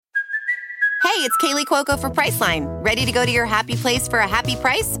Hey, it's Kaylee Cuoco for Priceline. Ready to go to your happy place for a happy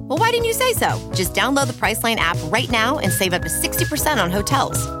price? Well, why didn't you say so? Just download the Priceline app right now and save up to 60% on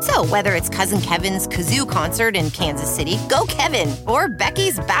hotels. So whether it's Cousin Kevin's Kazoo Concert in Kansas City, go Kevin, or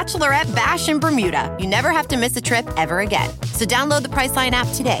Becky's Bachelorette Bash in Bermuda, you never have to miss a trip ever again. So download the Priceline app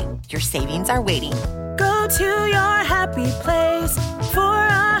today. Your savings are waiting. Go to your happy place for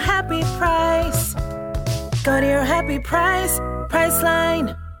a happy price. Go to your happy price,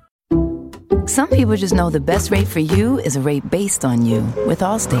 Priceline. Some people just know the best rate for you is a rate based on you with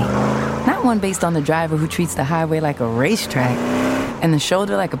Allstate. Not one based on the driver who treats the highway like a racetrack and the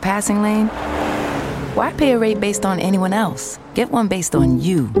shoulder like a passing lane. Why pay a rate based on anyone else? Get one based on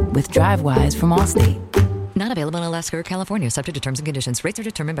you with DriveWise from Allstate. Not available in Alaska or California, subject to terms and conditions. Rates are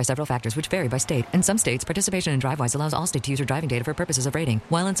determined by several factors, which vary by state. In some states, participation in DriveWise allows Allstate to use your driving data for purposes of rating.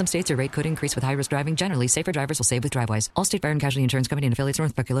 While in some states, your rate could increase with high-risk driving. Generally, safer drivers will save with DriveWise. Allstate Fire and Casualty Insurance Company and affiliates,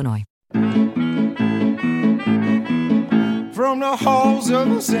 Northbrook, Illinois. From the halls of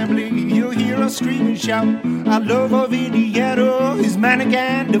assembly, you'll hear us scream and shout. Our love of Indiana is manic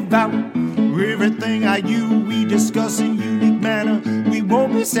and devout. Everything I you we discuss in unique manner. We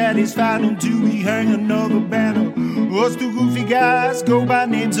won't be satisfied until we hang another banner. Us two goofy guys go by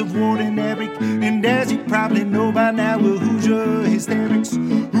names of Ward and Eric, and as you probably know by now, we're Hoosier Hysterics.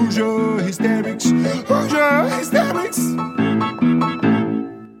 Hoosier Hysterics. Hoosier Hysterics.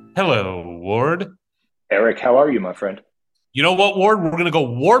 Hello, Ward. Eric, how are you, my friend? You know what, Ward? We're going to go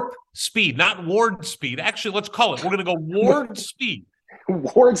warp speed, not Ward speed. Actually, let's call it. We're going to go Ward speed.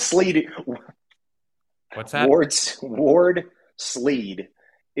 Ward Sleed. What's that? Ward Sleed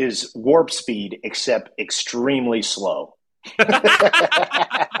is warp speed, except extremely slow.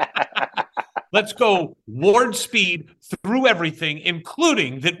 Let's go Ward speed through everything,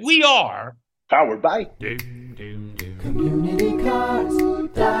 including that we are powered by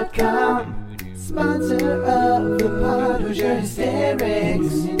CommunityCars.com. Sponsor of the pod, Hoosier Hysterics.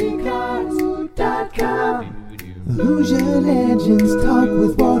 CommunityCars.com. Hoosier Legends talk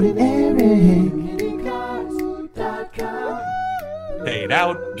with Ward and Eric. CommunityCars.com. Fade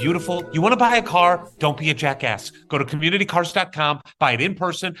out, beautiful. You want to buy a car? Don't be a jackass. Go to CommunityCars.com, buy it in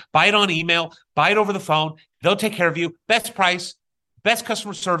person, buy it on email, buy it over the phone. They'll take care of you. Best price, best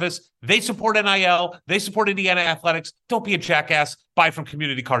customer service. They support NIL. They support Indiana athletics. Don't be a jackass. Buy from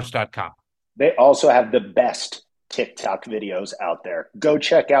CommunityCars.com. They also have the best TikTok videos out there. Go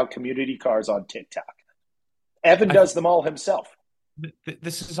check out Community Cars on TikTok. Evan does them all himself.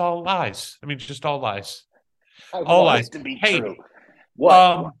 This is all lies. I mean, just all lies. All lies to be true.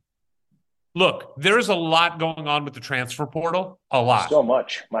 What? Look, there is a lot going on with the transfer portal. A lot. So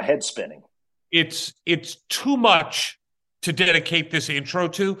much. My head's spinning. It's too much to dedicate this intro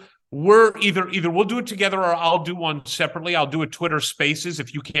to. We're either we'll do it together or I'll do one separately. I'll do a Twitter Spaces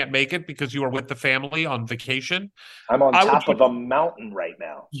if you can't make it because you are with the family on vacation. I'm on top of a mountain right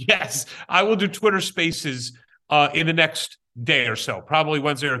now. Yes, I will do Twitter Spaces in the next day or so, probably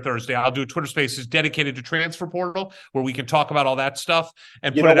Wednesday or Thursday. I'll do Twitter Spaces dedicated to transfer portal where we can talk about all that stuff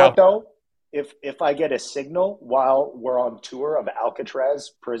and you put know it what, out. Though? If I get a signal while we're on tour of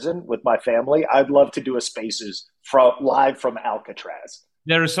Alcatraz prison with my family, I'd love to do a Spaces live from Alcatraz.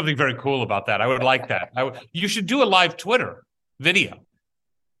 There is something very cool about that. I would like that. You should do a live Twitter video.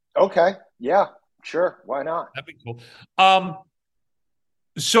 Okay. Yeah, sure. Why not? That'd be cool.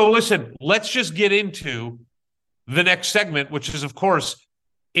 So listen, let's just get into the next segment, which is, of course,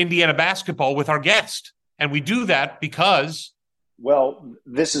 Indiana basketball with our guest. And we do that because... Well,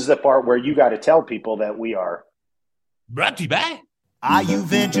 this is the part where you got to tell people that we are... Brought to you by... IU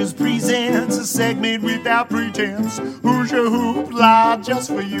Ventures presents a segment without pretense. Hoosier Hoopla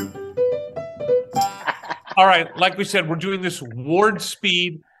just for you. All right, like we said, we're doing this Ward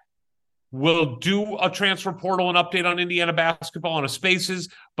speed. We'll do a transfer portal and update on Indiana basketball on a Spaces.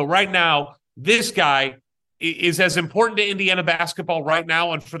 But right now, this guy is as important to Indiana basketball right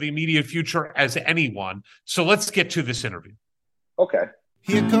now and for the immediate future as anyone. So let's get to this interview. Okay.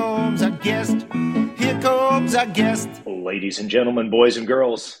 Here comes our guest. Here comes our guest. Ladies and gentlemen, boys and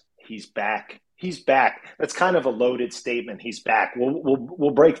girls, he's back. He's back. That's kind of a loaded statement. He's back. We'll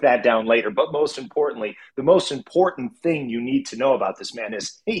break that down later. But most importantly, the most important thing you need to know about this man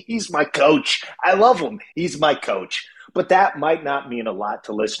is he's my coach. I love him. He's my coach. But that might not mean a lot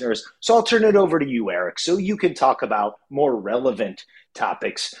to listeners. So I'll turn it over to you, Eric, so you can talk about more relevant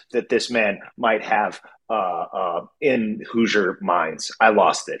topics that this man might have in Hoosier minds. I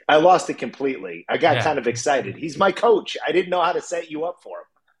lost it. I lost it completely. I got kind of excited. He's my coach. I didn't know how to set you up for him.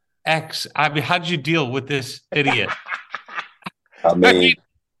 I mean, how'd you deal with this idiot? I mean,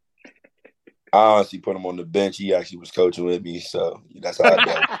 I honestly put him on the bench. He actually was coaching with me, so that's how I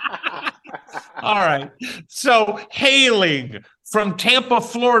dealt. All right. So hailing from Tampa,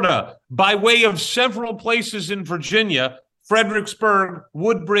 Florida, by way of several places in Virginia, Fredericksburg,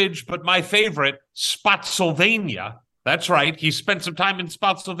 Woodbridge, but my favorite, Spotsylvania. That's right. He spent some time in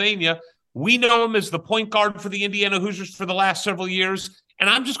Spotsylvania. We know him as the point guard for the Indiana Hoosiers for the last several years. And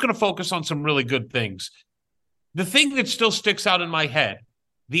I'm just going to focus on some really good things. The thing that still sticks out in my head,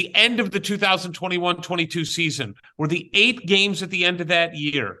 the end of the 2021-22 season, were the 8 games at the end of that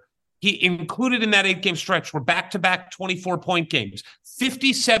year. He included in that 8-game stretch were back-to-back 24-point games,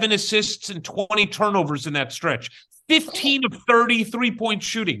 57 assists and 20 turnovers in that stretch, 15 of 30 3-point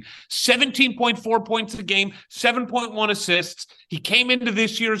shooting, 17.4 points a game, 7.1 assists. He came into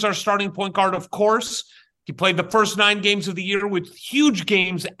this year as our starting point guard, of course. He played the first 9 games of the year with huge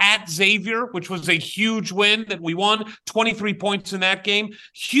games at Xavier, which was a huge win that we won, 23 points in that game.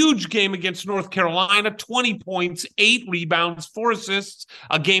 Huge game against North Carolina, 20 points, 8 rebounds, 4 assists,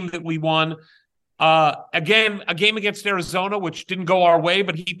 a game that we won. Again, a game against Arizona, which didn't go our way,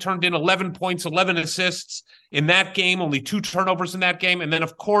 but he turned in 11 points, 11 assists in that game, only 2 turnovers in that game. And then,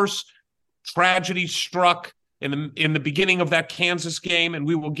 of course, tragedy struck in the beginning of that Kansas game, and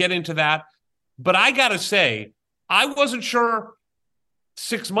we will get into that. But I got to say, I wasn't sure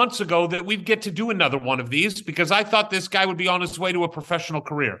 6 months ago that we'd get to do another one of these because I thought this guy would be on his way to a professional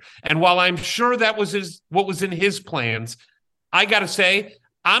career. And while I'm sure that was what was in his plans, I got to say,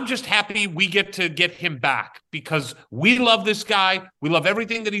 I'm just happy we get to get him back because we love this guy. We love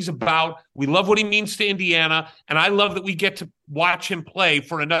everything that he's about. We love what he means to Indiana. And I love that we get to watch him play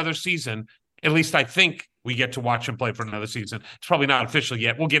for another season. At least I think we get to watch him play for another season. It's probably not official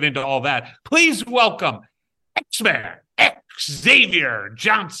yet. We'll get into all that. Please welcome X-Man, Xavier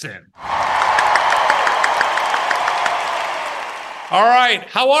Johnson. All right.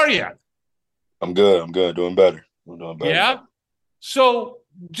 How are you? I'm good. Doing better. I'm doing better. Yeah? So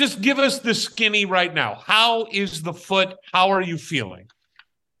just give us the skinny right now. How is the foot? How are you feeling?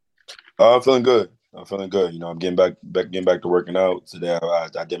 I'm feeling good. You know, I'm getting back to working out today.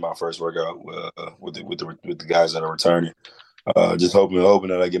 I did my first workout with the guys that are returning. Just hoping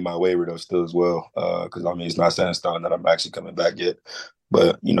that I get my waiver though still as well. Because I mean, it's not set in stone that I'm actually coming back yet.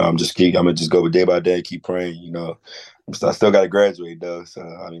 But you know, I'm gonna just go day by day, keep praying. You know, I still got to graduate though. So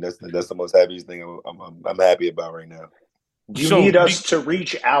I mean, that's the most happiest thing I'm happy about right now. Do you need us to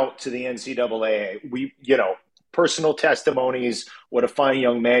reach out to the NCAA? Personal testimonies, what a fine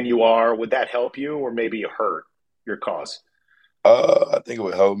young man you are. Would that help you or maybe hurt your cause? I think it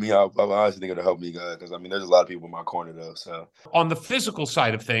would help me. I honestly think it would help me, because I mean, there's a lot of people in my corner though. So on the physical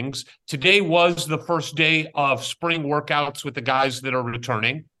side of things, today was the first day of spring workouts with the guys that are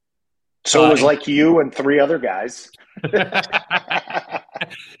returning. So it was like you and 3 other guys. By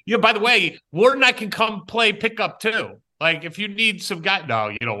the way, Ward and I can come play pickup too. Like if you need some guy, no,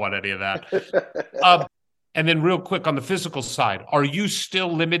 you don't want any of that. And then real quick on the physical side, are you still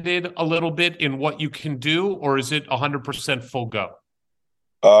limited a little bit in what you can do, or is it 100% full go?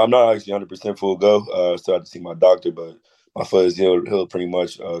 I'm not actually 100% full go. Still have to see my doctor, but my foot is healed pretty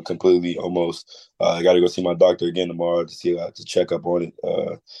much completely almost. I got to go see my doctor again tomorrow to check up on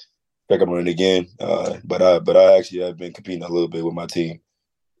it again. But I actually have been competing a little bit with my team.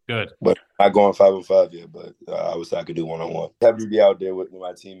 Good. But not going 5-on-5 yet, but I would say I could do 1-on-1. Happy to be out there with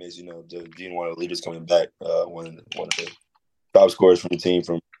my teammates, just being one of the leaders coming back, one of the top scorers from the team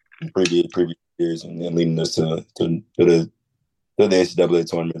from previous years and leading us to the NCAA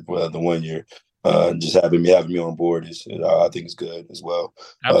tournament the one year. Just having me on board I think is good as well.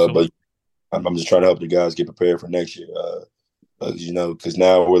 But I'm just trying to help the guys get prepared for next year. Because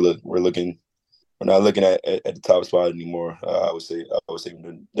now we're not looking at the top spot anymore. I would say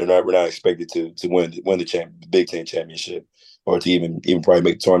we're not expected to win the Big Ten championship or to even probably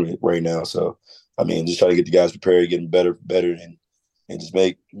make the tournament right now. So I mean, just try to get the guys prepared, get them better, and just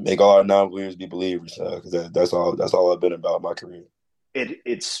make all our non-believers be believers. Because that's all I've been about my career.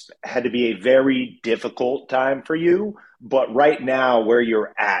 It's had to be a very difficult time for you, but right now where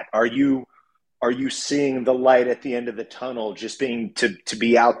you're at, are you seeing the light at the end of the tunnel, just being to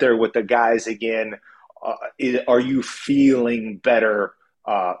be out there with the guys again? Are you feeling better,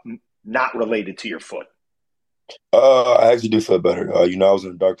 not related to your foot? I actually do feel better. I was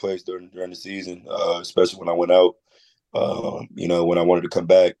in a dark place during the season, especially when I went out, when I wanted to come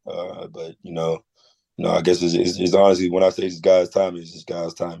back. But, I guess it's honestly, when I say it's God's time, it's just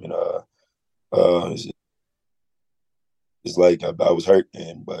God's time. And it's like I was hurt,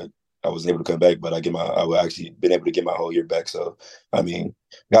 but I wasn't able to come back, but I actually been able to get my whole year back. So, I mean,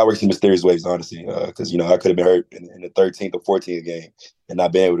 God works in mysterious ways, honestly, because, I could have been hurt in the 13th or 14th game and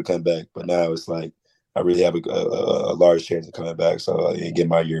not been able to come back. But now it's like really have a large chance of coming back. So and get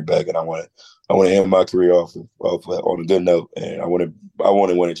my year back, and I want to end my career off on a good note, and I want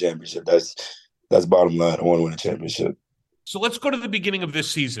to win a championship. That's bottom line. I want to win a championship. So let's go to the beginning of this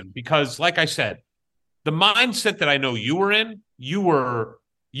season because, like I said, the mindset that I know you were in, you were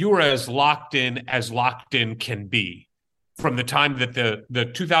as locked in can be from the time that the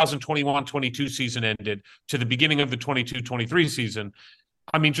 2021-22 season ended to the beginning of the 22-23 season.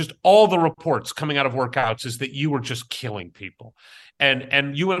 I mean, just all the reports coming out of workouts is that you were just killing people.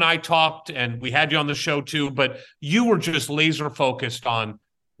 And you and I talked, and we had you on the show too, but you were just laser focused on,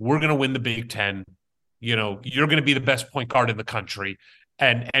 we're going to win the Big Ten. You know, you're going to be the best point guard in the country.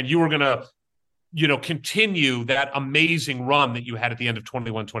 And you were going to, continue that amazing run that you had at the end of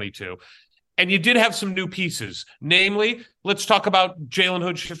 21-22. And you did have some new pieces. Namely, let's talk about Jalen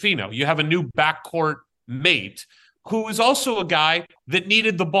Hood-Schifino. You have a new backcourt mate who is also a guy that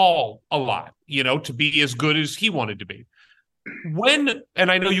needed the ball a lot, to be as good as he wanted to be. And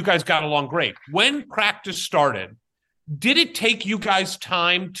I know you guys got along great. When practice started, did it take you guys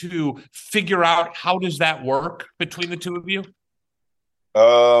time to figure out how does that work between the two of you?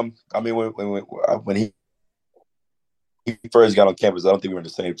 I mean, when he first got on campus, I don't think we were in the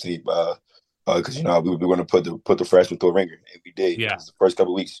same team because we were going to put the freshman through a ringer, and we did. Yeah. The first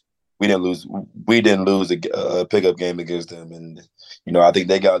couple of weeks, we didn't lose a pickup game against them, and I think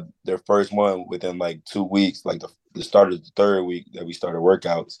they got their first one within like 2 weeks, like the start of the third week that we started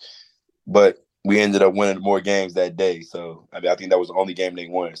workouts, but we ended up winning more games that day. So I mean, I think that was the only game they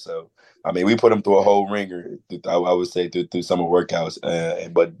won. So I mean, we put them through a whole ringer. I would say through summer workouts.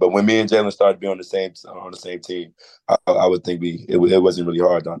 But when me and Jalen started being on the same team, I would think it wasn't really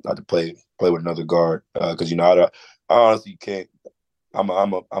hard not to play with another guard because I honestly can't. I'm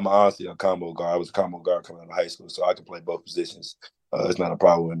honestly a combo guard. I was a combo guard coming out of high school, so I can play both positions. It's not a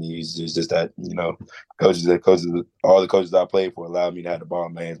problem with me. It's just that all the coaches I played for allowed me to have the ball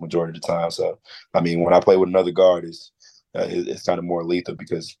in my hands majority of the time. So I mean, when I play with another guard, it's kind of more lethal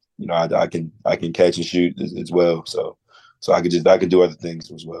because I can catch and shoot as well. So I could do other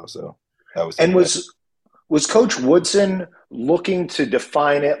things as well. So that was. And was Coach Woodson looking to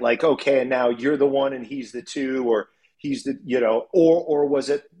define it like, okay, and now you're the one and he's the two, or he's the or was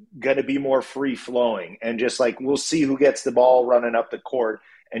it going to be more free flowing and just like we'll see who gets the ball running up the court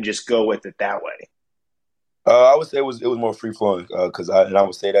and just go with it that way? I would say it was more free flowing because I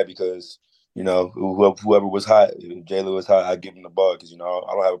would say that because whoever was hot, if Jalen was hot, I'd give him the ball because I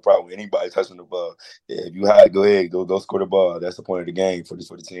don't have a problem with anybody touching the ball. If you hot, go ahead, go score the ball. That's the point of the game for the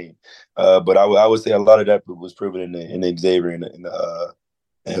team. But I would say a lot of that was proven in the Xavier and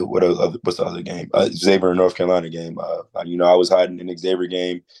what's the other game? Xavier and North Carolina game. I was hiding in the Xavier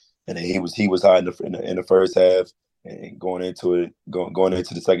game, and then he was hiding in the first half, and going into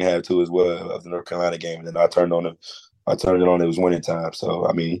the second half too as well of the North Carolina game. And then I turned it on. It was winning time. So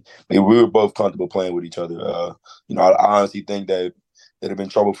I mean, we were both comfortable playing with each other. I honestly think that it'd have been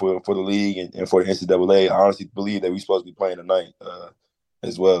trouble for the league and for the NCAA. I honestly believe that we're supposed to be playing tonight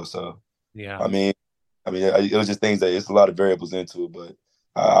as well. So yeah, I mean, it was just things that it's a lot of variables into it, but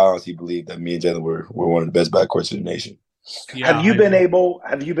I honestly believe that me and Jalen were one of the best backcourts in the nation. Yeah, have you been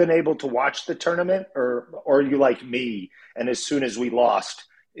able to watch the tournament, or are you like me? And as soon as we lost,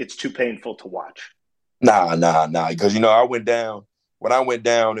 it's too painful to watch. Nah. Because I went down. When I went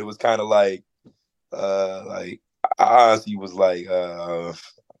down, it was kind of like I honestly was like I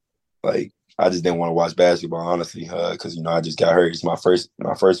just didn't want to watch basketball, honestly, because I just got hurt. It's my first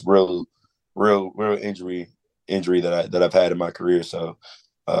real injury that I've had in my career. So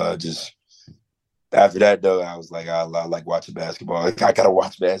just after that, though, I was like, I like watching basketball. I gotta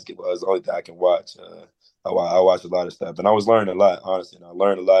watch basketball. It's the only thing I can watch. I watch a lot of stuff, and I was learning a lot, honestly. And I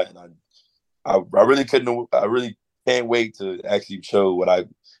learned a lot, and I really can't wait to actually show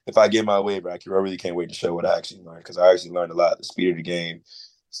if I get my waiver, I really can't wait to show what I actually learned, because I actually learned a lot. The speed of the game,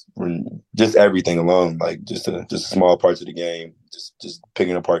 just everything alone, like just small parts of the game, just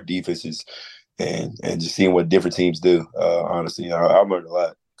picking apart defenses and just seeing what different teams do. Honestly, I learned a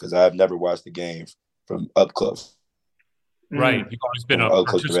lot because I've never watched the game from up close. Right. You've always been up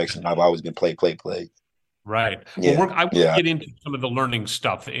close direction. I've always been play. Right. Yeah. Well, I will get into some of the learning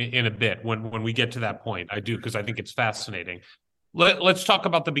stuff in a bit when we get to that point. I do, because I think it's fascinating. Let's talk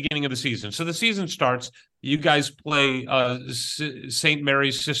about the beginning of the season. So the season starts. You guys play St.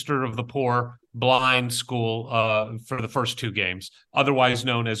 Mary's Sister of the Poor blind school for the first two games, otherwise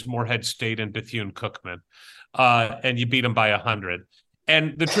known as Morehead State and Bethune-Cookman, and you beat them by 100.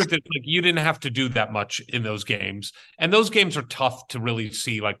 And the truth is, like, you didn't have to do that much in those games, and those games are tough to really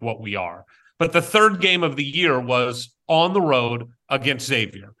see like what we are. But the third game of the year was on the road against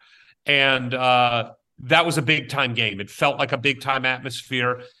Xavier. And that was a big-time game. It felt like a big-time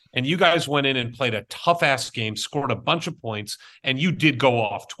atmosphere, and you guys went in and played a tough-ass game, scored a bunch of points, and you did go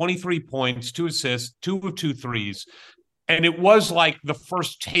off. 23 points, 2 assists, 2 of 2 threes. And it was like the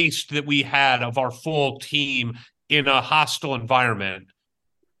first taste that we had of our full team in a hostile environment.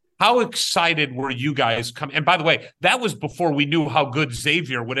 How excited were you guys coming? And by the way, that was before we knew how good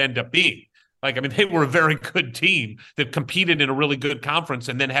Xavier would end up being. Like, I mean, they were a very good team that competed in a really good conference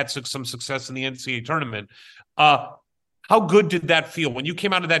and then had some success in the NCAA tournament. How good did that feel when you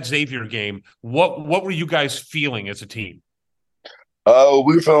came out of that Xavier game? What were you guys feeling as a team? We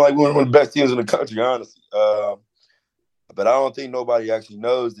were feeling like we were one of the best teams in the country, honestly. But I don't think nobody actually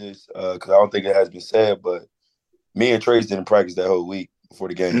knows this because I don't think it has been said. But me and Trace didn't practice that whole week before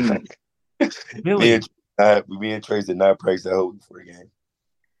the game. Really? me and Trace did not practice that whole week before the game.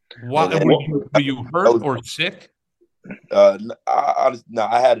 Why, were you hurt or sick? I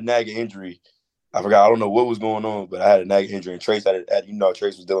had a nagging injury. I forgot. I don't know what was going on, but I had a nagging injury. And Trace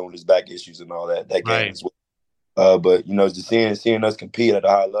Trace was dealing with his back issues and all that game right. as well. But just seeing us compete at a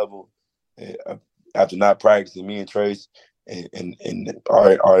high level after not practicing, me and Trace and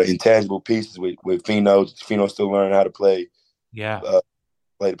our intangible pieces with Fino. Fino's still learning how to play. Yeah.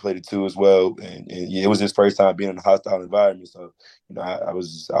 Play the two as well, and it was his first time being in a hostile environment. So, I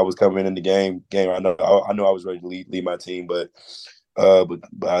was coming in the game. I know I was ready to lead my team, but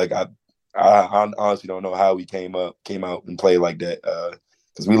I honestly don't know how we came out and played like that.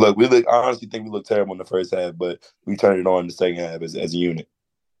 Because we look. I honestly think we looked terrible in the first half, but we turned it on in the second half as a unit.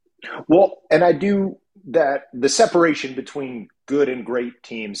 Well, and I do that. The separation between good and great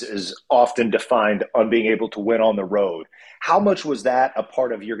teams is often defined on being able to win on the road. How much was that a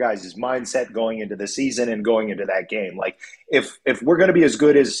part of your guys' mindset going into the season and going into that game? Like, if we're going to be as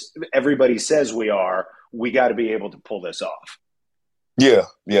good as everybody says we are, we got to be able to pull this off. Yeah.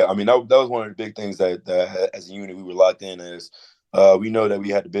 I mean, that was one of the big things that as a unit we were locked in as. We know that we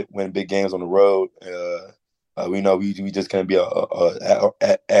had to win big games on the road. We know we just can't be a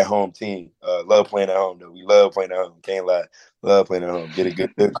at home team. Love playing at home, though. We love playing at home. Can't lie. Love playing at home. Get a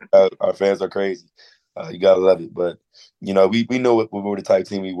good crowd. Our fans are crazy. You gotta love it. But we know we were the type of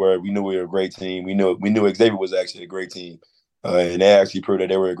team we were. We knew we were a great team. We knew Xavier was actually a great team, and they actually proved that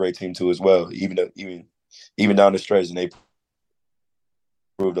they were a great team too as well. Even down the stretch, and they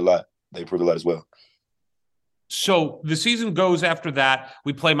proved a lot. They proved a lot as well. So the season goes after that.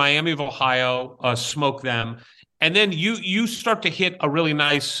 We play Miami of Ohio, smoke them, and then you start to hit a really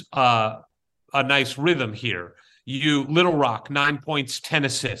nice rhythm here. Little Rock, 9 points, 10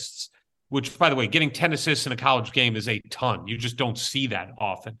 assists. Which, by the way, getting 10 assists in a college game is a ton. You just don't see that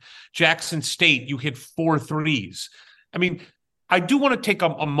often. Jackson State, you hit 4 threes. I mean, I do want to take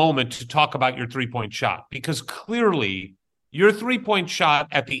a moment to talk about your three-point shot because clearly your three-point shot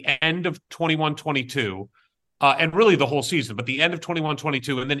at the end of 21-22, and really the whole season, but the end of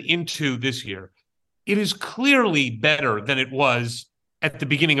 21-22 and then into this year, it is clearly better than it was at the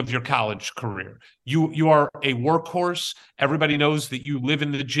beginning of your college career. You are a workhorse. Everybody knows that you live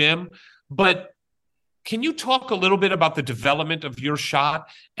in the gym. But can you talk a little bit about the development of your shot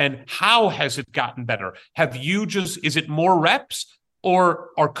and how has it gotten better? Is it more reps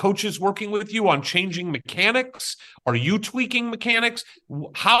or are coaches working with you on changing mechanics? Are you tweaking mechanics?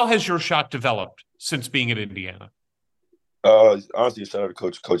 How has your shot developed since being at Indiana? Honestly, shout out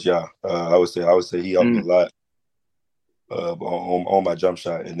to Coach Ya. I would say he helped me a lot on my jump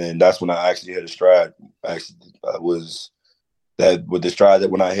shot. And then that's when I actually hit a stride. Was that with the stride that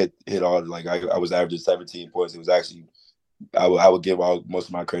when I hit all, like I was averaging 17 points. It was actually I would give most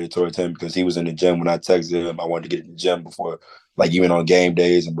of my credit towards him because he was in the gym when I texted him. I wanted to get in the gym before, like even on game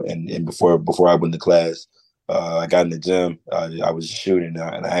days and before I went to class. I got in the gym. I was shooting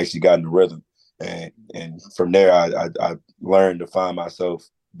and I actually got in the rhythm. And from there, I learned to find myself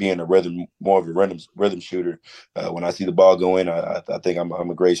being more of a rhythm shooter. When I see the ball go in, I think I'm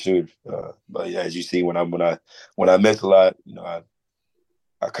a great shooter. But yeah, as you see, when I miss a lot,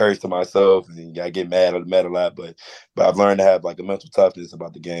 I curse to myself and I get mad a lot. But I've learned to have like a mental toughness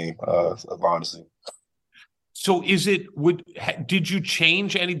about the game. Honestly. So did you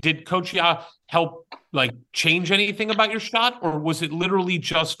change did Coach Ya help like change anything about your shot, or was it literally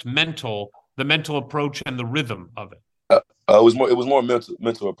just the mental approach and the rhythm of it? It was more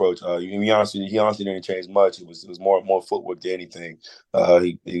mental approach. He honestly didn't change much. It was more footwork than anything.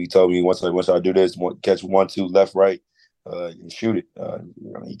 He told me once I do this, catch 1-2 left right, and shoot it.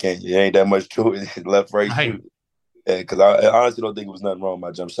 You can't. It ain't that much to it. Left right, shoot. Because I honestly don't think it was nothing wrong with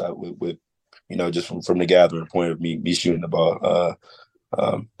my jump shot with just from the gathering point of me shooting the ball.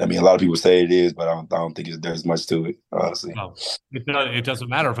 I mean, a lot of people say it is, but I don't think there's much to it, honestly. Well, it doesn't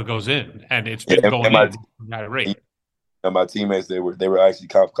matter if it goes in, and it's been And, going and my in at a rate. and my teammates, they were actually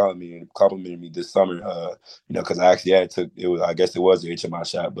complimenting me this summer. Because I actually had took it was I guess it was a HMI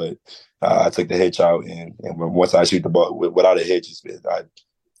shot, but I took the hitch out, and once I shoot the ball without a hitch, I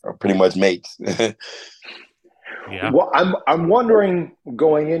pretty much makes. Yeah. Well, I'm wondering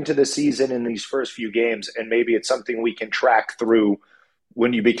going into the season in these first few games, and maybe it's something we can track through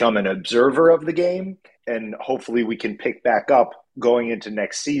when you become an observer of the game, and hopefully we can pick back up going into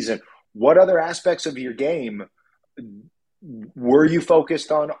next season. What other aspects of your game were you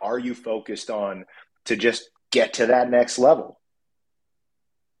focused on? Are you focused on to just get to that next level?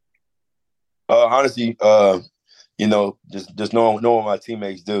 Honestly, just knowing what my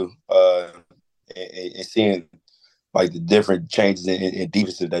teammates do, and seeing like the different changes in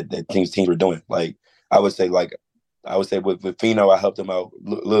defensive that teams were doing. Like I would say with Fino, I helped him out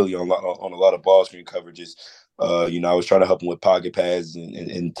literally on a lot of ball screen coverages. I was trying to help him with pocket passes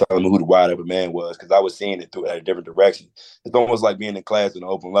and telling him who the wide open man was, because I was seeing it through at a different direction. It's almost like being in class in an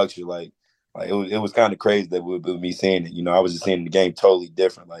open lecture. Like it was kind of crazy that with me seeing it. I was just seeing the game totally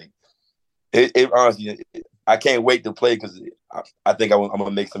different. Like it honestly, I can't wait to play, because I think I'm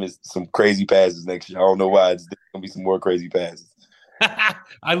gonna make some crazy passes next year. I don't know why. It's gonna be some more crazy passes.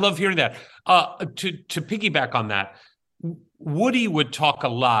 I love hearing that. To piggyback on that, Woody would talk a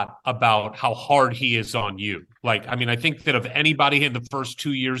lot about how hard he is on you. Like, I mean, I think that of anybody in the first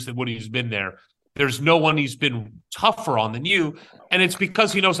 2 years that Woody's been there, there's no one he's been tougher on than you. And it's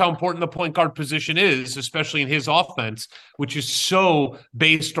because he knows how important the point guard position is, especially in his offense, which is so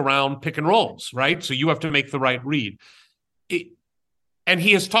based around pick and rolls, right? So you have to make the right read. And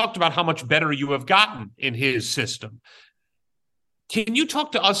he has talked about how much better you have gotten in his system. Can you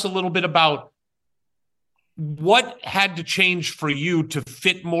talk to us a little bit about what had to change for you to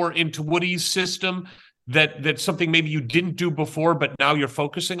fit more into Woody's system, that's something maybe you didn't do before, but now you're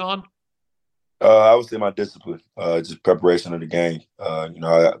focusing on? I would say my discipline, just preparation of the game.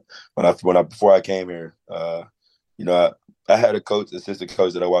 Before I came here, I had a assistant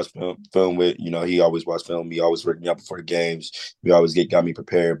coach that I watched film with. He always watched film. He always worked me out before the games. He always got me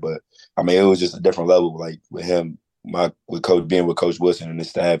prepared. But I mean, it was just a different level. Like with him, with Coach Wilson and the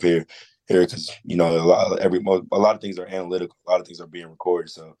staff here, because a lot of things are analytical. A lot of things are being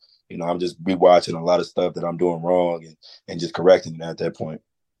recorded. So I'm just rewatching a lot of stuff that I'm doing wrong and just correcting it at that point.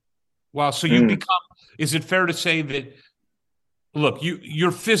 Wow. So you become, is it fair to say that, look,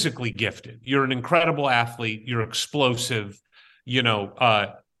 you're physically gifted. You're an incredible athlete. You're explosive.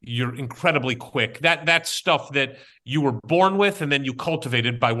 You're incredibly quick. That's stuff that you were born with and then you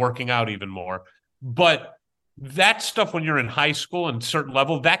cultivated by working out even more. But that stuff when you're in high school and certain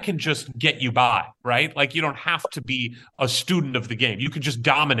level, that can just get you by, right? Like you don't have to be a student of the game. You can just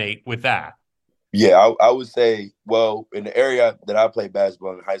dominate with that. Yeah, I would say, well, in the area that I play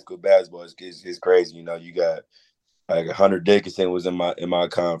basketball, in high school basketball, is crazy. You got like Hunter Dickinson was in my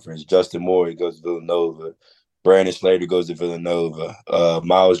conference. Justin Moore, he goes to Villanova. Brandon Slater goes to Villanova.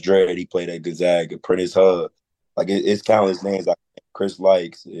 Miles Dredd, he played at Gonzaga. Prentice Hub, like it's countless names. Like Chris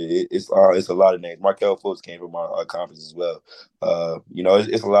Likes, it's a lot of names. Markel Fultz came from our conference as well.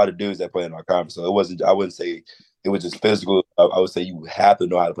 It's a lot of dudes that play in our conference. So I wouldn't say it was just physical. I would say you have to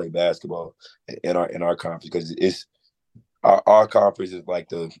know how to play basketball in our conference, because it's our conference is like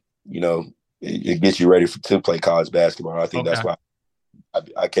it gets you ready to play college basketball. And I think that's why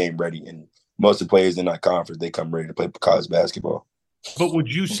I came ready, and most of the players in that conference, they come ready to play college basketball. But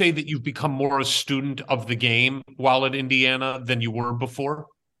would you say that you've become more a student of the game while at Indiana than you were before?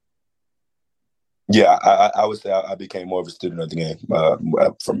 Yeah, I would say I became more of a student of the game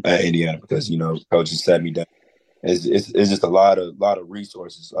from Indiana, because coaches sat me down. It's just a lot of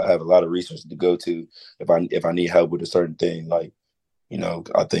resources. I have a lot of resources to go to if I need help with a certain thing. Like,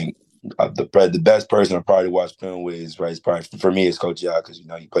 I think the best person I probably watch film with is probably for me is Coach Yao, because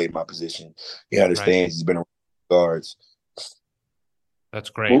he played my position. He understands. Right. He's been around guards. That's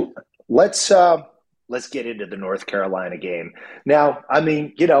great. Well, let's get into the North Carolina game. Now, I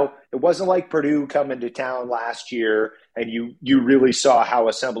mean, it wasn't like Purdue coming to town last year and you really saw how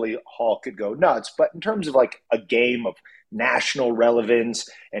Assembly Hall could go nuts. But in terms of like a game of national relevance,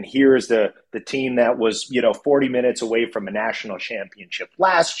 and here's the team that was 40 minutes away from a national championship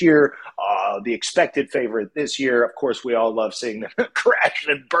last year, the expected favorite this year. Of course, we all love seeing them crash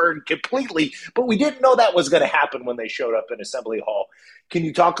and burn completely, but we didn't know that was going to happen when they showed up in Assembly Hall. Can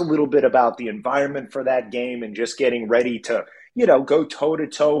you talk a little bit about the environment for that game and just getting ready to go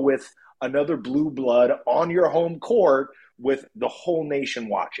toe-to-toe with another blue blood on your home court with the whole nation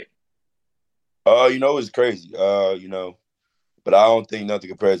watching? It was crazy. but I don't think nothing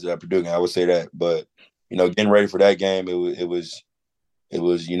compares to that Purdue game. I would say that. But, getting ready for that game, it was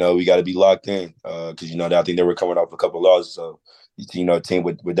we got to be locked in because, I think they were coming off a couple of losses. So, a team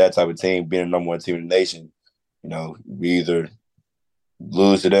with that type of team, being the number one team in the nation, we either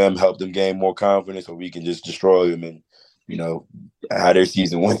lose to them, help them gain more confidence, or we can just destroy them and, how their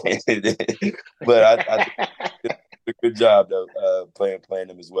season went. But I did a good job, though, playing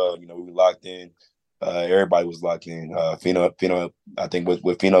them as well. We were locked in. Everybody was locked in. Fino, I think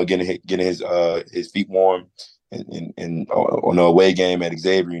with Fino getting his feet warm and on the away game at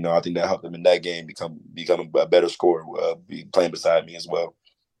Xavier, I think that helped him in that game become a better scorer, playing beside me as well.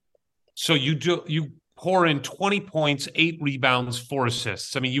 So you pour in 20 points, 8 rebounds, 4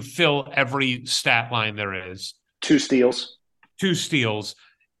 assists. I mean, you fill every stat line there is. 2 steals. 2 steals.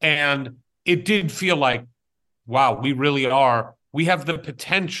 And it did feel like, wow, we have the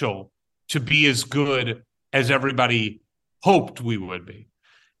potential to be as good as everybody hoped we would be.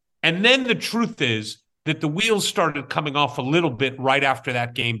 And then the truth is that the wheels started coming off a little bit right after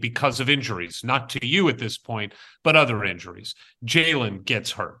that game because of injuries, not to you at this point, but other injuries. Jalen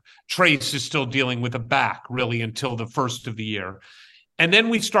gets hurt. Trace is still dealing with a back really until the first of the year. And then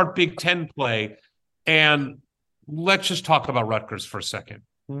we start Big Ten play, and let's just talk about Rutgers for a second.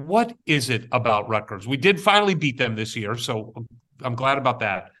 What is it about Rutgers? We did finally beat them this year, so I'm glad about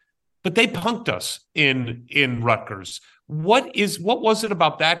that. But they punked us in Rutgers. What was it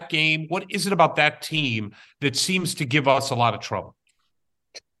about that game? What is it about that team that seems to give us a lot of trouble?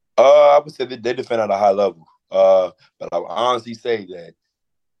 I would say that they defend at a high level. But I would honestly say that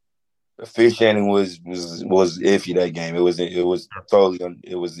officiating was iffy that game. It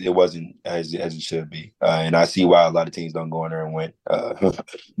wasn't as it should be. And I see why a lot of teams don't go in there and win.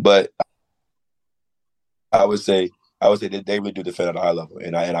 But I would say that they really do defend at a high level,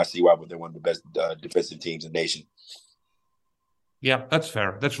 and I see why they're one of the best defensive teams in the nation. Yeah, that's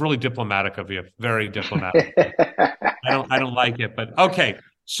fair. That's really diplomatic of you. Very diplomatic. I don't like it, but okay.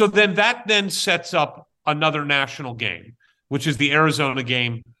 So that sets up another national game, which is the Arizona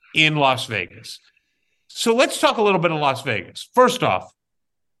game in Las Vegas. So let's talk a little bit of Las Vegas. First off,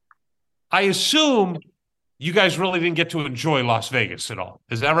 I assume you guys really didn't get to enjoy Las Vegas at all.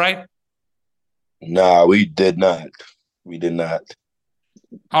 Is that right? Nah, we did not. We did not.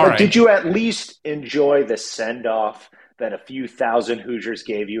 All right. Did you at least enjoy the send-off that a few thousand Hoosiers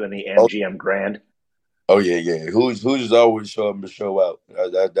gave you in the MGM Grand? Oh, yeah. Hoosiers always show up and show out.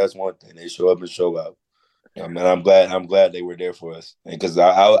 That's one thing. They show up and show out. And I'm glad they were there for us. Because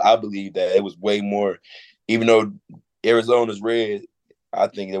I believe that it was way more, even though Arizona's red, I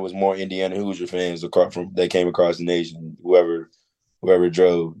think there was more Indiana Hoosier fans that came across the nation. Whoever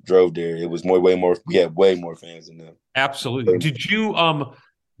drove there, it was way more. We had way more fans than them. Absolutely. Did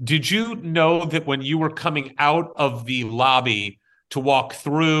you know that when you were coming out of the lobby to walk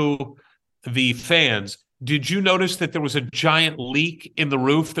through the fans, did you notice that there was a giant leak in the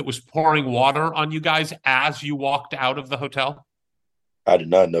roof that was pouring water on you guys as you walked out of the hotel? I did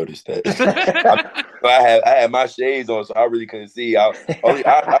not notice that. I had my shades on, so I really couldn't see. I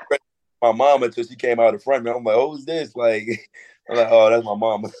read my mom until she came out in front of me. I'm like, "Who's this?" Like, I'm like, "Oh, that's my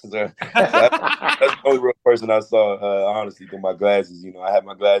mom." That's the only real person I saw, honestly, through my glasses. I had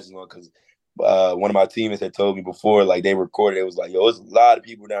my glasses on because one of my teammates had told me before, like they recorded. It was like, "Yo, there's a lot of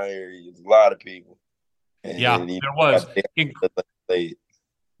people down here. There's a lot of people." And there was.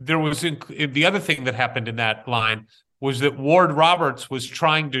 The other thing that happened in that line was that Ward Roberts was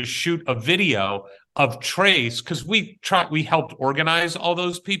trying to shoot a video of Trace because we helped organize all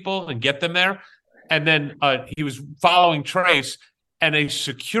those people and get them there. And then he was following Trace, and a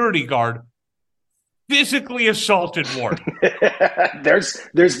security guard physically assaulted Ward.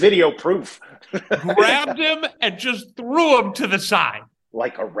 There's video proof. Grabbed him and just threw him to the side.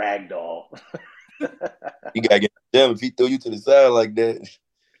 Like a rag doll. You got to get him if he threw you to the side like that.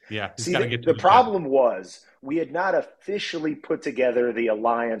 Yeah. See, the problem was we had not officially put together the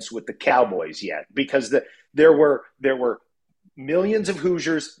alliance with the Cowboys yet because there were millions of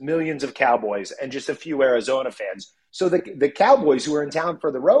Hoosiers, millions of Cowboys, and just a few Arizona fans. So the Cowboys who were in town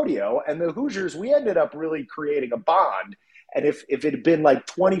for the rodeo and the Hoosiers, we ended up really creating a bond. And if it had been like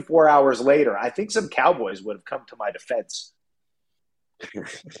 24 hours later, I think some Cowboys would have come to my defense.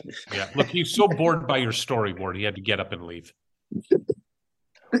 Yeah. Look, he's so bored by your storyboard, he had to get up and leave.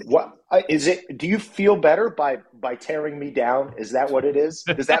 What is it? Do you feel better by tearing me down? Is that what it is?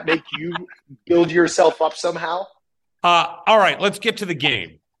 Does that make you build yourself up somehow? All right, let's get to the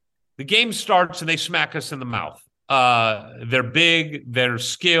game. The game starts and they smack us in the mouth. They're big, they're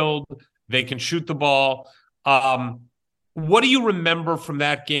skilled, they can shoot the ball. What do you remember from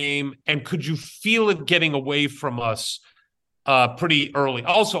that game? And could you feel it getting away from us pretty early.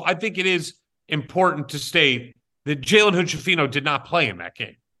 Also, I think it is important to state that Jalen Hood-Schifino did not play in that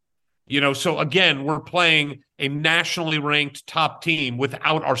game. So again, we're playing a nationally ranked top team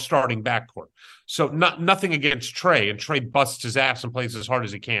without our starting backcourt. So nothing against Trey, and Trey busts his ass and plays as hard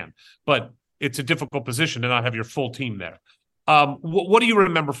as he can. But it's a difficult position to not have your full team there. What do you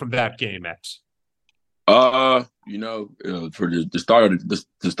remember from that game, X? For the start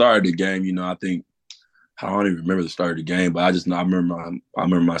of the game, I think I don't even remember the start of the game, but I just know I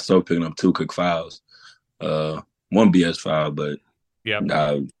remember myself picking up 2 quick fouls, one BS foul, but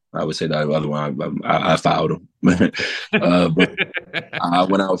I would say that the other one I fouled him. But I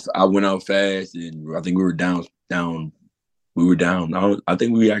went out fast, and I think we were down. We were down. I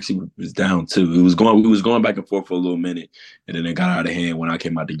think we actually was down too. We was going back and forth for a little minute, and then it got out of hand when I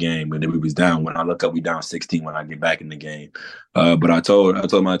came out the game. And then we was down. When I look up, we down 16 when I get back in the game. But I told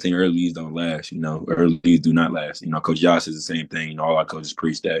my team early leads don't last. Early leads do not last. Coach Josh says the same thing. All our coaches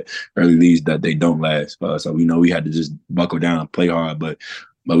preach that early leads that they don't last. So we had to just buckle down and play hard. But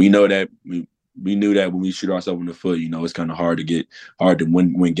we know that we knew that when we shoot ourselves in the foot, it's kind of hard to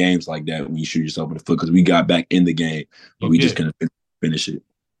win games like that when you shoot yourself in the foot, because we got back in the game, but we just couldn't finish it.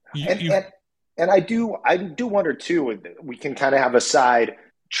 And I do wonder too. We can kind of have a side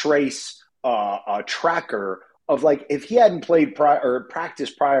trace tracker of like if he hadn't played or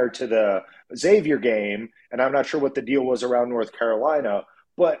practiced prior to the Xavier game, and I'm not sure what the deal was around North Carolina,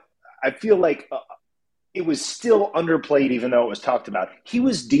 but I feel like it was still underplayed, even though it was talked about. He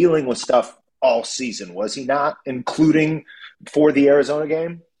was dealing with stuff all season, was he not, including for the Arizona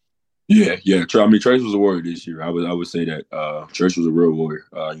game? Yeah. Trace was a warrior this year. I would say that Trace was a real warrior.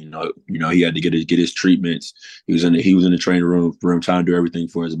 He had to get his treatments. He was in the training room trying to do everything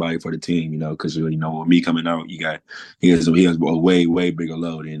for his body, for the team. Because with me coming out, he has a way bigger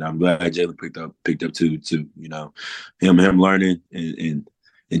load, and I'm glad Jalen picked up too. Him learning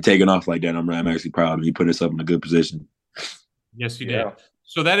and taking off like that. I'm actually proud of him. He put himself in a good position. Yes, he did.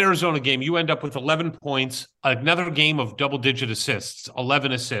 So that Arizona game, you end up with 11 points, another game of double-digit assists,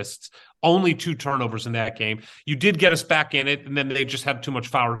 11 assists, only 2 turnovers in that game. You did get us back in it, and then they just had too much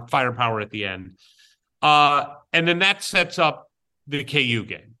firepower at the end. And then that sets up the KU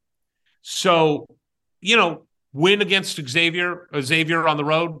game. So, win against Xavier on the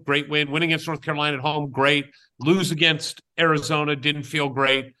road, great win. Win against North Carolina at home, great. Lose against Arizona, didn't feel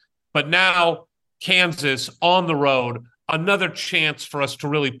great. But now Kansas on the road, another chance for us to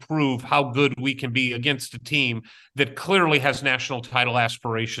really prove how good we can be against a team that clearly has national title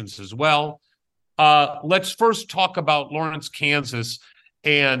aspirations as well. Let's first talk about Lawrence, Kansas,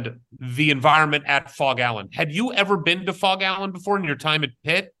 and the environment at Fog Allen. Had you ever been to Fog Allen before in your time at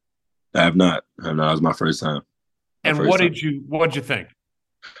Pitt? I have not. It was my first time. What'd you think?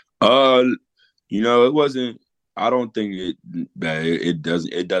 It wasn't. I don't think it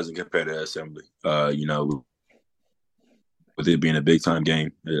doesn't compare to Assembly. With it being a big time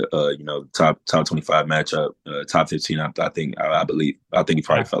game, top 25 matchup, top 15. I believe he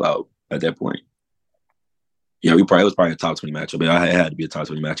probably fell out at that point. Yeah, it was probably a top 20 matchup. But it had to be a top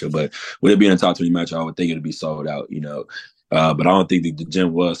 20 matchup. But with it being a top 20 matchup, I would think it'd be sold out. But I don't think the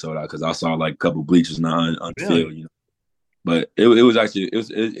gym was sold out because I saw like a couple bleachers on the field. But it was actually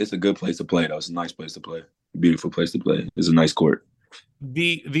it's a good place to play though. It's a nice place to play, beautiful place to play. It's a nice court.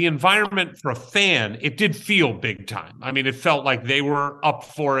 The environment for a fan, it did feel big time. I mean, it felt like they were up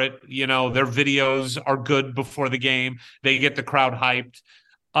for it. Their videos are good before the game. They get the crowd hyped.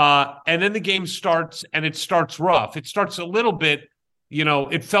 And then the game starts, and it starts rough. It starts a little bit,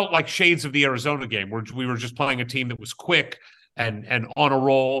 it felt like shades of the Arizona game where we were just playing a team that was quick and on a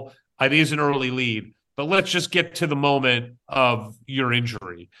roll. It is an early lead. But let's just get to the moment of your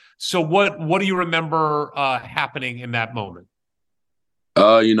injury. So what do you remember happening in that moment?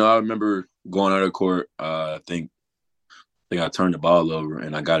 I remember going out of court. I think I turned the ball over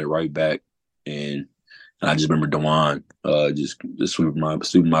and I got it right back, and I just remember Dewan just sweeping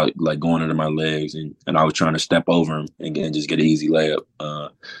my like going under my legs, and I was trying to step over him and just get an easy layup,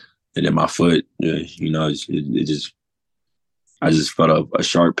 and then my foot, I just felt a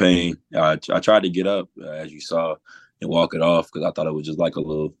sharp pain. I tried to get up as you saw and walk it off because I thought it was just like a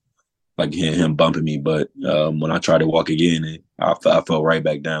little. Like him bumping me, but when I tried to walk again, I fell right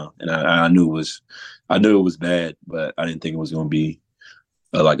back down, and I knew it was bad, but I didn't think it was going to be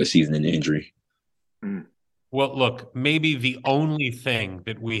like a season-ending injury. Well, look, maybe the only thing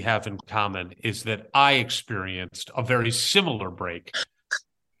that we have in common is that I experienced a very similar break.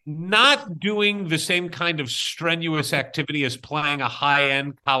 Not doing the same kind of strenuous activity as playing a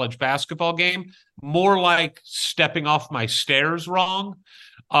high-end college basketball game, more like stepping off my stairs wrong.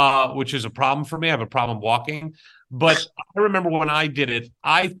 Which is a problem for me. I have a problem walking. But I remember when I did it,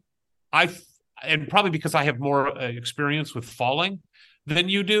 and probably because I have more experience with falling than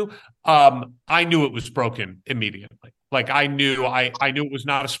you do, I knew it was broken immediately. Like I knew it was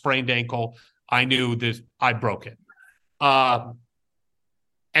not a sprained ankle. I knew this. I broke it.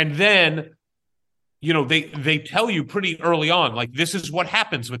 And then, they tell you pretty early on, like, this is what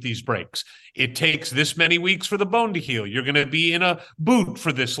happens with these breaks. It takes this many weeks for the bone to heal. You're going to be in a boot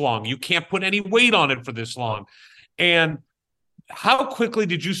for this long. You can't put any weight on it for this long. And how quickly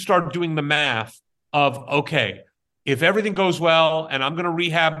did you start doing the math of, okay, if everything goes well and I'm going to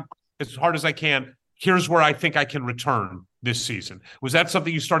rehab as hard as I can, here's where I think I can return this season? Was that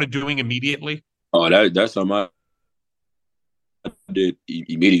something you started doing immediately? Oh, that's something I did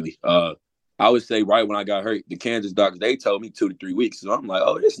immediately. I would say right when I got hurt, the Kansas doctors, they told me 2 to 3 weeks. So I'm like,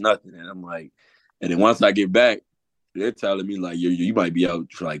 oh, it's nothing. And I'm like, and then once I get back, they're telling me like you might be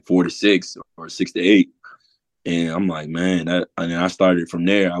out for like 4 to 6 or 6 to 8. And I'm like, man, and then I started from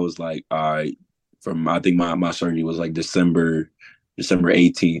there. I was like, all right, I think my surgery was like December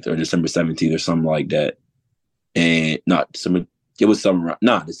 18th or December 17th or something like that. And not December, it was something,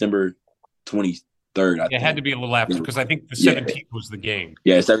 December 23rd. It had to be a little after because I think the 17th was the game.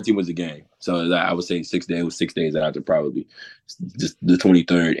 Yeah, 17th was the game. So I would say 6 days. It was 6 days after, probably just the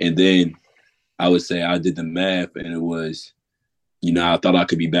 23rd. And then I would say I did the math, and it was, I thought I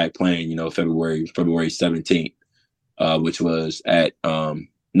could be back playing, February 17th, which was at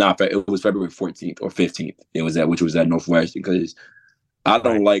it was February 14th or 15th. Which was at Northwestern, because I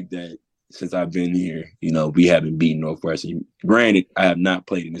don't like that. Since I've been here, we haven't beaten Northwestern. Granted, I have not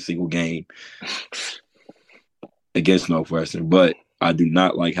played in a single game against Northwestern, but I do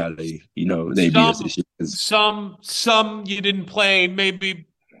not like how they beat us this year. Some you didn't play, maybe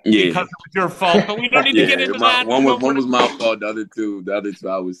because it was your fault, but we don't need to get into that. One was my fault. The other two,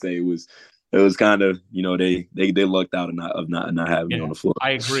 I would say it was kind of, they lucked out of not having me on the floor. I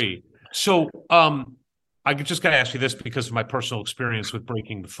agree. So, I just got to ask you this because of my personal experience with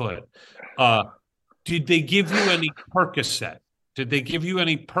breaking the foot. Did they give you any Percocet? Did they give you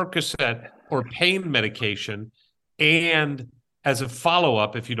any Percocet or pain medication? And as a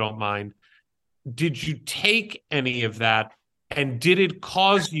follow-up, if you don't mind, did you take any of that? And did it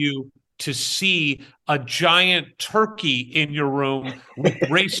cause you to see a giant turkey in your room with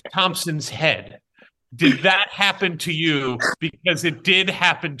Grace Thompson's head? Did that happen to you? Because it did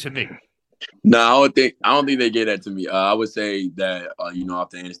happen to me. No, I don't think they gave that to me. I would say that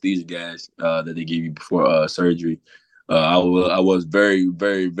off the anesthesia gas that they give you before surgery, I was very,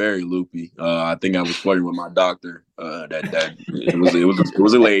 very, very loopy. I think I was flirting with my doctor. That it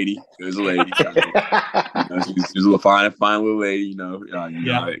was a lady. It was a lady. She was a fine little lady.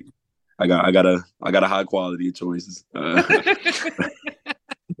 I got a high quality of choices. But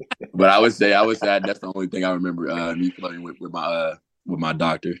I would say that's the only thing I remember me flirting with my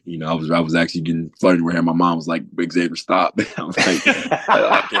doctor. I was actually getting flirting with her. My mom was like, "Big Xavier, stop." I was like,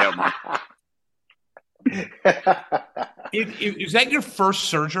 I can't help Is that your first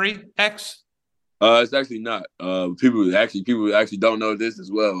surgery, X? It's actually not. People actually don't know this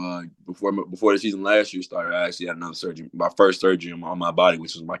as well. Before the season last year started, I actually had another surgery. My first surgery on my body,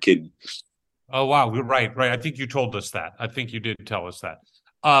 which was my kidney. Oh wow, you're right. I think you told us that. I think you did tell us that.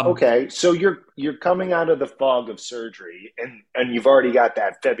 Okay, so you're coming out of the fog of surgery, and you've already got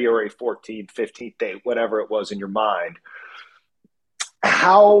that February 14th, 15th date, whatever it was in your mind.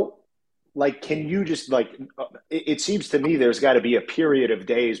 How, can you just, it seems to me there's got to be a period of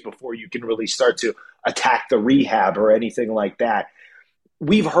days before you can really start to attack the rehab or anything like that.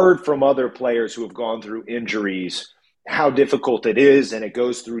 We've heard from other players who have gone through injuries how difficult it is, and it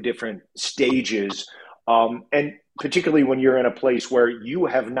goes through different stages. And particularly when you're in a place where you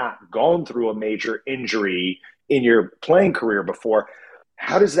have not gone through a major injury in your playing career before,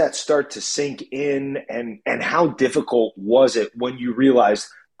 how does that start to sink in, and how difficult was it when you realized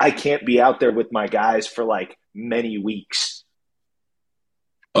I can't be out there with my guys for many weeks?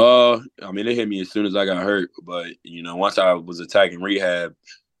 It hit me as soon as I got hurt, but once I was attacking rehab,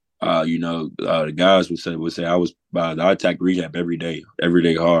 the guys would say I attacked rehab every day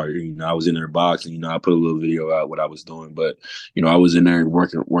hard. I was in there boxing. I put a little video out what I was doing, but I was in there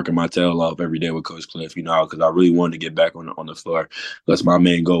working my tail off every day with Coach Cliff. Because I really wanted to get back on the floor. That's my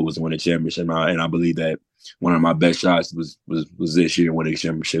main goal, was to win a championship, and I believe that one of my best shots was this year, winning a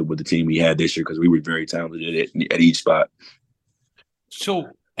championship with the team we had this year, because we were very talented at each spot. So,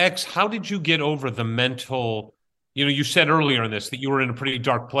 X, how did you get over the mental? You said earlier in this that you were in a pretty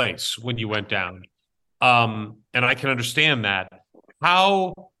dark place when you went down. And I can understand that.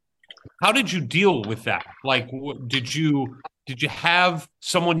 How did you deal with that? Did Did you have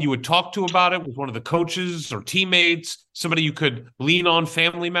someone you would talk to about it with one of the coaches or teammates, somebody you could lean on,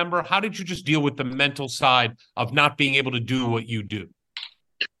 family member? How did you just deal with the mental side of not being able to do what you do?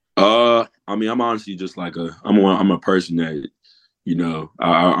 I mean, I'm honestly just like I'm a person that,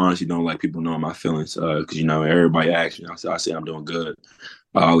 I honestly don't like people knowing my feelings because, everybody asks me. I say I'm doing good.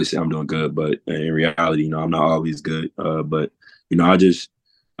 I always say I'm doing good, but in reality, I'm not always good. But,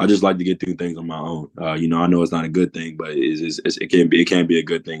 I just like to get through things on my own. I know it's not a good thing, but it can be a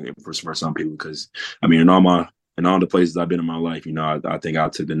good thing for some people because, I mean, in all the places I've been in my life, I think I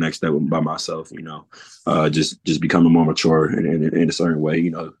took the next step by myself, just becoming more mature in a certain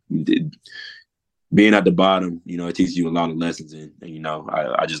way, being at the bottom, it teaches you a lot of lessons. And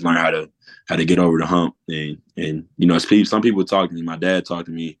I just learned how to get over the hump. And some people talk to me. My dad talked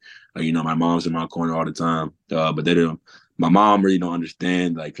to me, my mom's in my corner all the time, but they don't. My mom really don't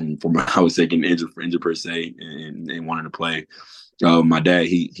understand, like from I was taking injured per se and wanting to play. My dad,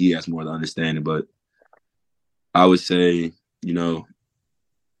 he has more to understanding, but I would say,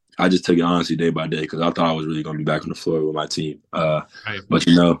 I just took it honestly day by day because I thought I was really going to be back on the floor with my team. Right. But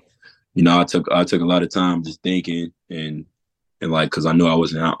I took a lot of time just thinking and like because I knew I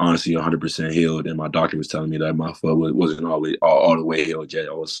wasn't honestly 100% healed, and my doctor was telling me that my foot wasn't always all the way healed yet.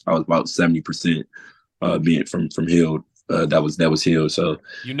 I was about 70% being from healed. That was healed. So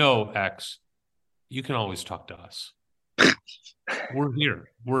X, you can always talk to us. We're here.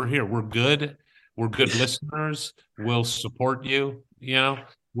 We're good. We're good listeners. We'll support you.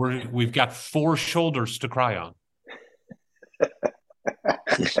 We've got 4 shoulders to cry on.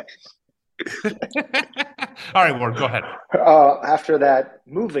 All right, Ward, go ahead. After that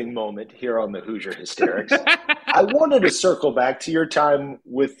moving moment here on the Hoosier Hysterics, I wanted to circle back to your time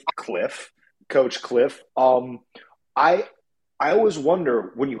with Coach Cliff. I always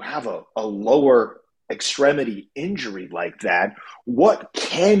wonder when you have a lower extremity injury like that, what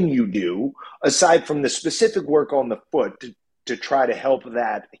can you do aside from the specific work on the foot to try to help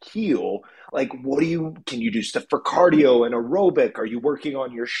that heal? Like, can you do stuff for cardio and aerobic? Are you working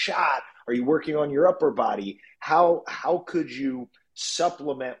on your shot? Are you working on your upper body? How could you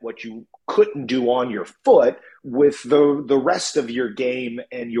supplement what you couldn't do on your foot with the rest of your game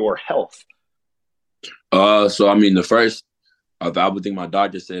and your health? So I mean, I would think my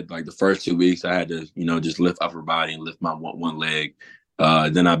doctor said like the first 2 weeks I had to, just lift upper body and lift my one leg.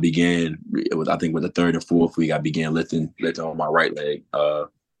 Then I began with the third and fourth week I began lifting on my right leg.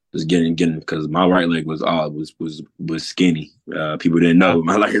 Just getting because my right leg was skinny. People didn't know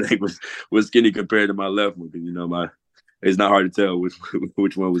my right leg was skinny compared to my left one because it's not hard to tell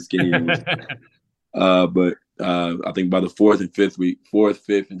which one was skinny. But I think by the fourth,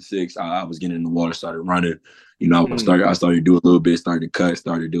 fifth, and sixth, I was getting in the water, started running. I started to do a little bit, started to cut,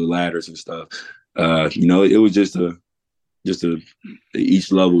 started to do ladders and stuff. It was just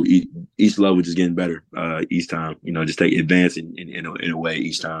each level just getting better each time. Just take advance in a way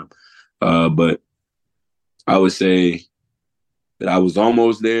each time. But I would say that I was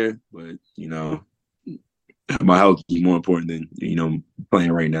almost there, but my health is more important than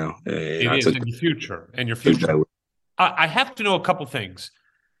playing right now. It is in the future and your future. Exactly. I have to know a couple things.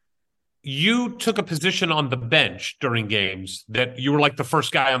 You took a position on the bench during games that you were like the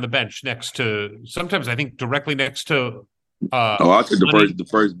first guy on the bench next to, sometimes I think directly next to. I took the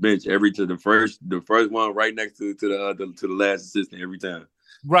first bench the first one right next to the last assistant every time.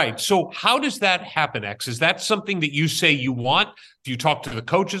 Right. So how does that happen, X? Is that something that you say you want? Do you talk to the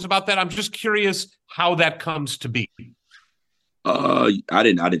coaches about that? I'm just curious how that comes to be. I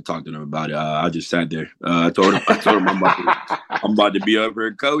didn't talk to them about it. I just sat there. I told them I'm about to be up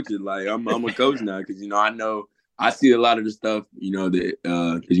here coaching. Like I'm a coach now because I know I see a lot of the stuff.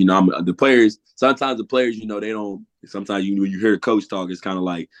 That because I'm the players. Sometimes the players, they don't. Sometimes when you hear the coach talk, it's kind of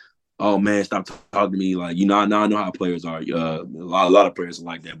like, oh man, stop talking to me. Like I know how players are. A lot of players are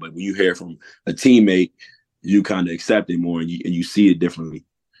like that. But when you hear from a teammate, you kind of accept it more and you see it differently.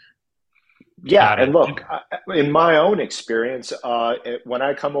 Yeah, and look, in my own experience, when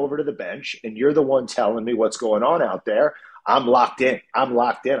I come over to the bench and you're the one telling me what's going on out there, I'm locked in. I'm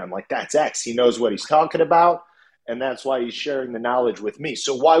like, that's X. He knows what he's talking about, and that's why he's sharing the knowledge with me.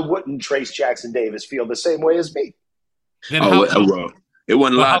 So why wouldn't Trace Jackson Davis feel the same way as me? It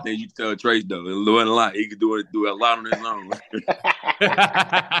wasn't a lot of things you could tell Trace, though. It wasn't a lot. He could do a lot on his own.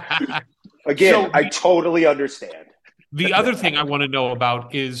 Again, I totally understand. The other thing I want to know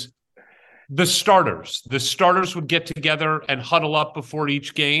about is the starters. The starters would get together and huddle up before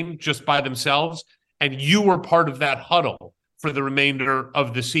each game just by themselves, and you were part of that huddle for the remainder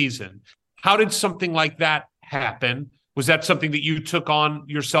of the season. How did something like that happen? Was that something that you took on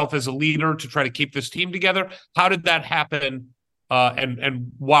yourself as a leader to try to keep this team together? How did that happen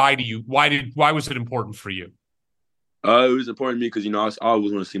And why was it important for you? It was important to me because, I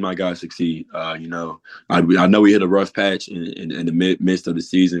always want to see my guys succeed. I know we hit a rough patch in the midst of the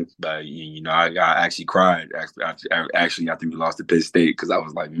season, but, I actually cried after we lost to Penn State because I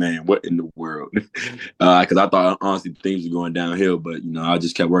was like, man, what in the world? Because I thought, honestly, things were going downhill, but, I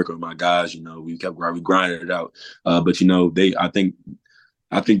just kept working with my guys. We grinded it out. But,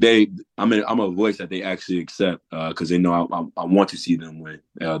 I'm a voice that they actually accept because they know I want to see them win.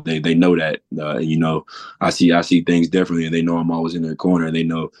 They know that. I see things differently, and they know I'm always in their corner. And they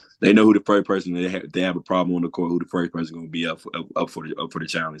know who the first person they have a problem on the court, who the first person going to be up for the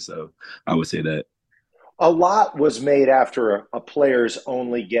challenge. So I would say that. A lot was made after a players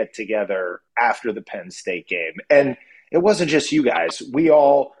only get together after the Penn State game, and it wasn't just you guys. We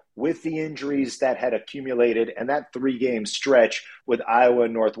all, with the injuries that had accumulated and that 3-game stretch with Iowa,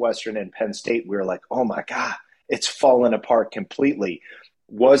 Northwestern, and Penn State, we were like, oh my God, it's fallen apart completely.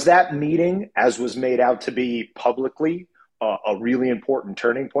 Was that meeting, as was made out to be publicly, a really important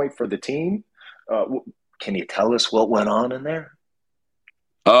turning point for the team? Can you tell us what went on in there?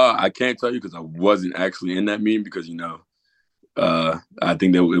 I can't tell you because I wasn't actually in that meeting because, I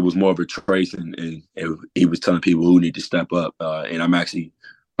think that it was more of a Trace and he was telling people who need to step up. And I'm actually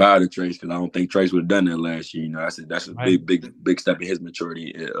proud of Trace because I don't think Trace would have done that last year. That's a big step in his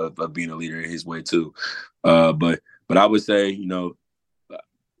maturity of being a leader in his way too. But I would say,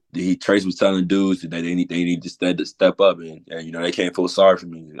 Trace was telling dudes that they need to step up and they can't feel sorry for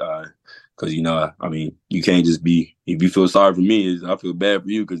me because you can't just be, if you feel sorry for me, I feel bad for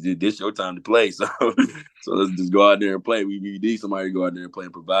you because this your time to play. So let's just go out there and play. We need somebody to go out there and play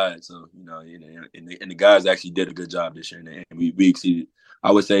and provide. So and the guys actually did a good job this year and we exceeded.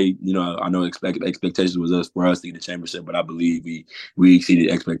 I would say, I know expectations was for us to get the championship, but I believe we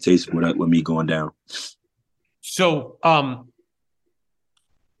exceeded expectations with me going down. So,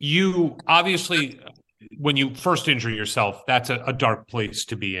 you obviously, when you first injure yourself, that's a dark place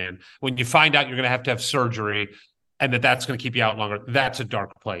to be in. When you find out you're going to have surgery and that's going to keep you out longer, that's a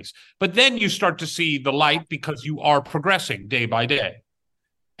dark place. But then you start to see the light because you are progressing day by day.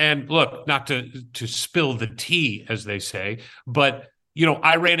 And look, not to spill the tea, as they say, but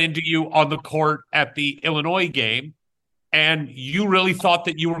I ran into you on the court at the Illinois game, and you really thought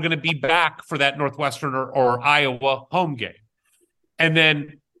that you were going to be back for that Northwestern or Iowa home game.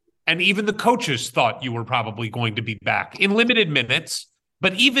 And even the coaches thought you were probably going to be back in limited minutes.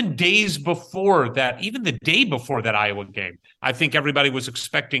 But even days before that, even the day before that Iowa game, I think everybody was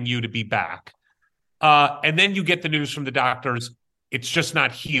expecting you to be back. And then you get the news from the doctors, it's just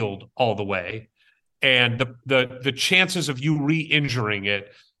not healed all the way. And the chances of you re-injuring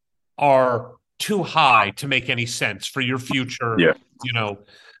it are too high to make any sense for your future. Yeah.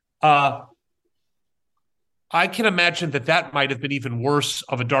 I can imagine that might have been even worse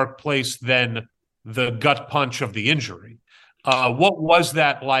of a dark place than the gut punch of the injury. What was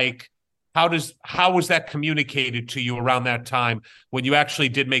that like? How was that communicated to you around that time when you actually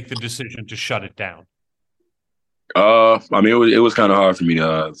did make the decision to shut it down? It was kind of hard for me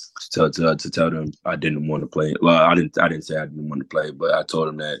to tell them I didn't want to play. Well, I didn't say I didn't want to play, but I told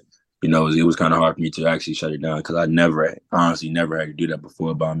them that it was kind of hard for me to actually shut it down because I honestly never had to do that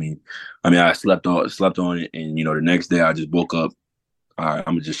before. But I slept on it, and the next day I just woke up. All right,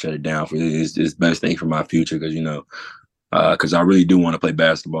 I'm gonna just shut it down for it's the best thing for my future because I really do want to play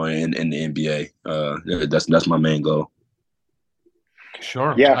basketball in the NBA. That's my main goal.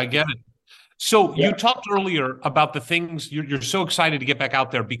 Sure, yeah, I get it. So you talked earlier about the things you're so excited to get back out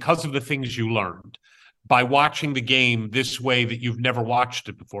there because of the things you learned by watching the game this way that you've never watched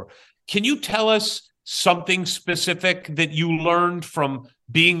it before. Can you tell us something specific that you learned from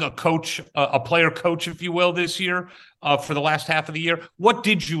being a coach, a player coach, if you will, this year for the last half of the year? What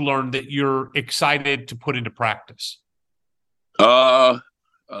did you learn that you're excited to put into practice?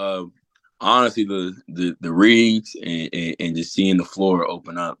 Honestly, the reads and just seeing the floor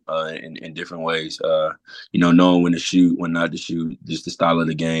open up in different ways. Knowing when to shoot, when not to shoot, just the style of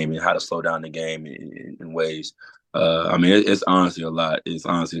the game and how to slow down the game in ways. It's honestly a lot. It's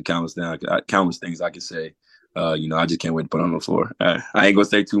honestly countless things I can say. I just can't wait to put on the floor. I ain't gonna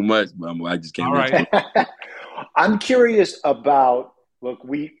say too much, but I just can't wait. I'm curious about. Look,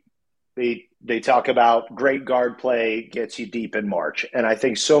 They talk about great guard play gets you deep in March. And I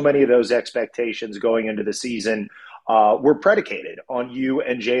think so many of those expectations going into the season were predicated on you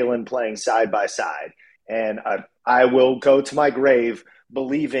and Jalen playing side by side. And I will go to my grave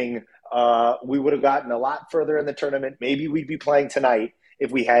believing we would have gotten a lot further in the tournament. Maybe we'd be playing tonight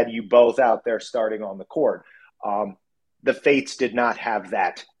if we had you both out there starting on the court. The Fates did not have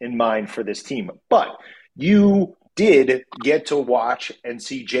that in mind for this team. But you did get to watch and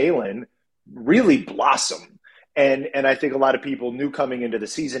see Jalen really blossom. And I think a lot of people knew coming into the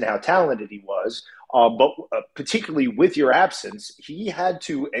season how talented he was. But particularly with your absence, he had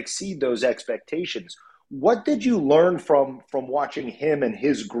to exceed those expectations. What did you learn from watching him and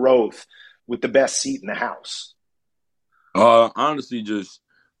his growth with the best seat in the house? Honestly, just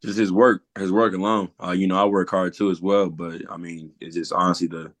his work alone. I work hard too as well, but I mean, it's just honestly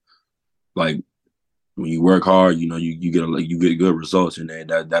when you work hard, you get good results, and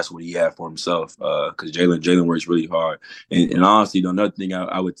that's what he had for himself. Because Jalen works really hard, and honestly, another thing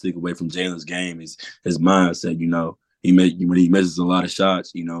I would take away from Jalen's game is his mindset. When he misses a lot of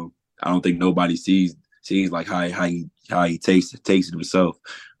shots, I don't think nobody sees like how he takes it himself.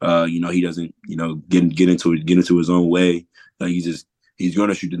 He doesn't get into his own way. He's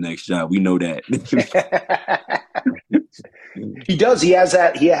gonna shoot the next shot. We know that. He does. He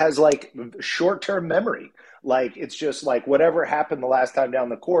has like short-term memory. Like, it's just like whatever happened the last time down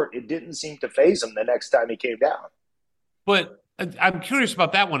the court, it didn't seem to phase him the next time he came down. But I'm curious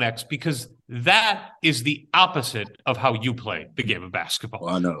about that one, X, because that is the opposite of how you play the game of basketball.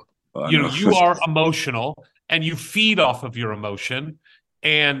 I know. You are emotional and you feed off of your emotion,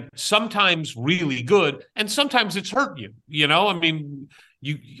 and sometimes really good, and sometimes it's hurt you. I mean,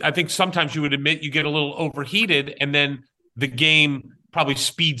 I think sometimes you would admit you get a little overheated, and then the game probably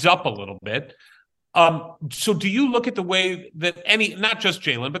speeds up a little bit. So do you look at the way that not just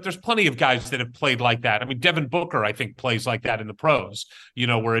Jalen, but there's plenty of guys that have played like that. I mean, Devin Booker, I think, plays like that in the pros,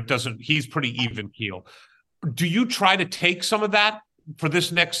 where he's pretty even keel. Do you try to take some of that for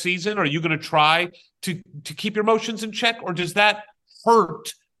this next season? Are you going to try to keep your emotions in check, or does that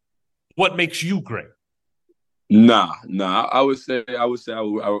hurt what makes you great? Nah. I would say I would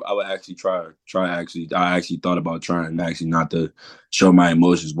actually try. I actually thought about trying actually not to show my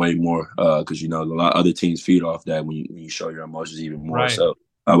emotions way more, because a lot of other teams feed off that when you show your emotions even more. Right. So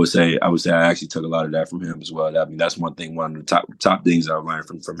I would say I actually took a lot of that from him as well. I mean, that's one of the top things I learned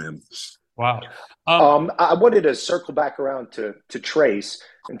from him. Wow. I wanted to circle back around to Trace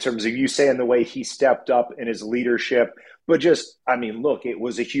in terms of you saying the way he stepped up in his leadership, but look, it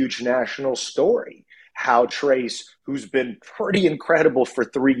was a huge national story. How Trace, who's been pretty incredible for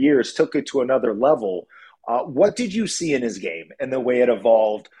 3 years, took it to another level. What did you see in his game and the way it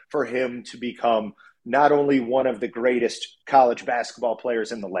evolved for him to become not only one of the greatest college basketball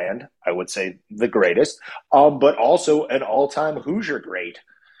players in the land, I would say the greatest, but also an all-time Hoosier great.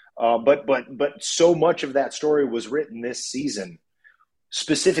 But so much of that story was written this season.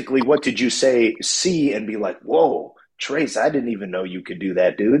 Specifically, what did you see and be like, whoa, Trace, I didn't even know you could do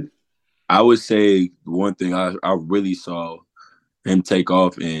that, dude? I would say one thing I really saw him take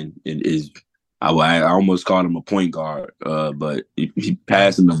off in is I almost called him a point guard, but he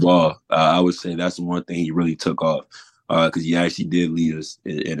passing the ball. I would say that's the one thing he really took off, because he actually did lead us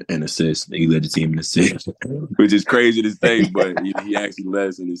in assists. He led the team in assists, which is crazy to say, but he actually led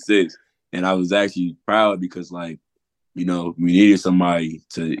us in assists. And I was actually proud because, we needed somebody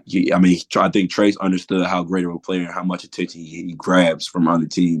I think Trace understood how great of a player and how much attention he grabs from other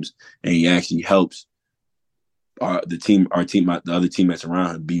teams, and he actually helps the other teammates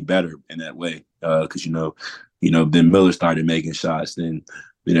around him be better in that way. Because then Miller started making shots, then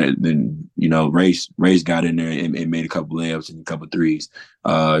Race got in there and made a couple layups and a couple threes.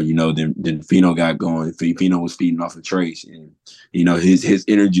 Then Fino got going. Fino was feeding off of Trace, and his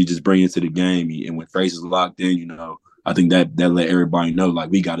energy just bring it to the game. And when Trace is locked in, I think that let everybody know,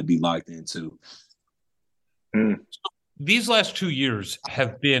 we got to be locked in too. These last 2 years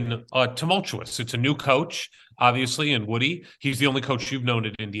have been tumultuous. It's a new coach, obviously, and Woody. He's the only coach you've known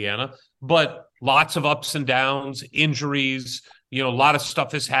at Indiana, but lots of ups and downs, injuries. A lot of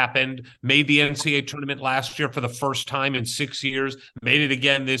stuff has happened. Made the NCAA tournament last year for the first time in 6 years. Made it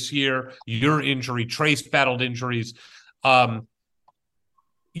again this year. Your injury, Trace battled injuries.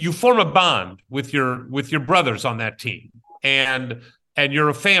 You form a bond with your brothers on that team, and you're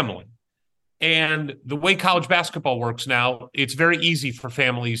a family. And the way college basketball works now, it's very easy for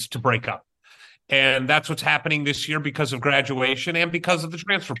families to break up. And that's what's happening this year because of graduation and because of the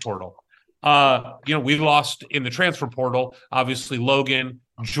transfer portal. We lost in the transfer portal, obviously, Logan,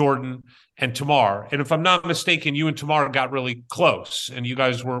 Jordan, and Tamar. And if I'm not mistaken, you and Tamar got really close, and you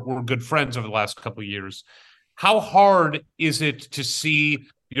guys were good friends over the last couple of years. How hard is it to see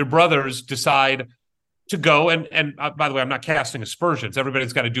your brothers decide to go? And by the way, I'm not casting aspersions.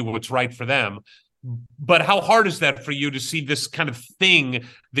 Everybody's got to do what's right for them. But how hard is that for you to see this kind of thing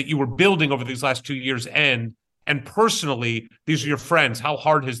that you were building over these last 2 years end? And personally, these are your friends. How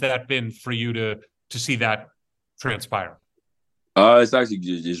hard has that been for you to see that transpire? It's actually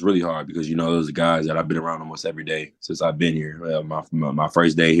just really hard because those are guys that I've been around almost every day since I've been here. My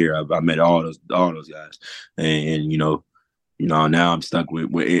first day here, I met all those guys, and now I'm stuck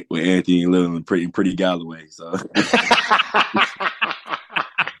with Anthony Little and pretty Galloway. So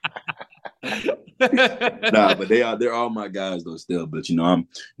nah, but they're all my guys though still. But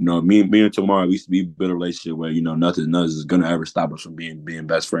me and Tomorrow we built a relationship where nothing is gonna ever stop us from being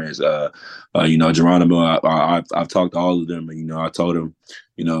best friends. Geronimo, I've talked to all of them, and I told them,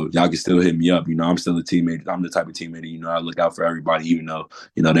 y'all can still hit me up. I'm still a teammate. I'm the type of teammate I look out for everybody, even though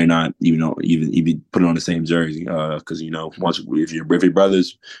they're not even put on the same jersey. Because once if you're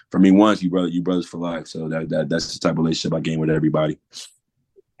brothers, for me once you brothers for life. So that's the type of relationship I gain with everybody.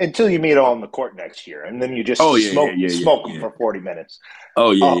 Until you meet on the court next year, and then you just smoke them for 40 minutes.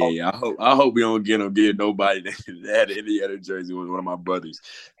 Oh yeah. I hope we don't get nobody that had any other jersey with one of my brothers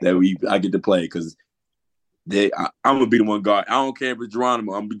that I get to play because I'm gonna be the one guard. I don't care if it's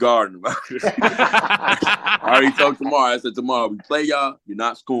Geronimo. I'm gonna be guarding him. I already told Tomorrow. I said tomorrow we play y'all. You're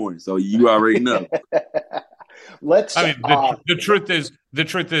not scoring, so you already know. The truth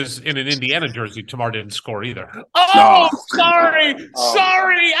is, in an Indiana jersey, Tamar didn't score either. Oh, no. Sorry.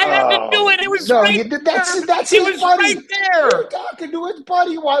 I had to do it. It was right there. That's it was buddy. Right there. You're talking to his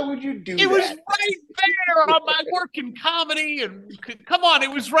buddy. Why would you do that? It was right there on my work in comedy. And come on,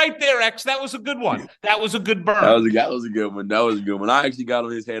 it was right there, X. That was a good one. That was a good burn. That was a good one. I actually got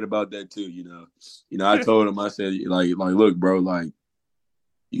on his head about that too. I told him. I said, look, bro,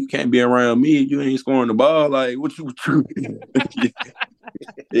 you can't be around me. You ain't scoring the ball. Like, what you?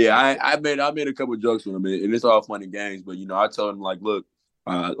 Yeah, I made a couple of jokes with him, and it's all fun and games. But I told him look,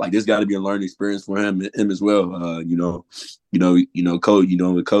 this got to be a learning experience for him as well. Coach,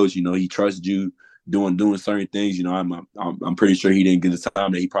 the coach, he trusts you doing certain things. I'm pretty sure he didn't get the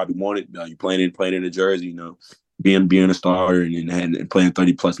time that he probably wanted. You playing in a jersey, being a starter and playing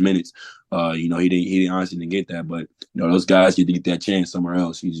 30+ minutes. He didn't honestly didn't get that, but those guys get that chance somewhere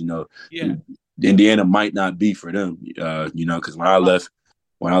else. Indiana might not be for them. Because when I left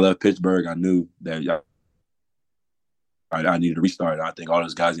Pittsburgh, I knew that I needed to restart. And I think all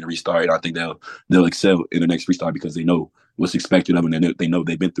those guys need to restart. And I think they'll excel in the next restart because they know what's expected of them, and they know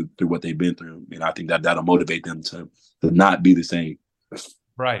they've been through what they've been through. And I think that'll motivate them to not be the same.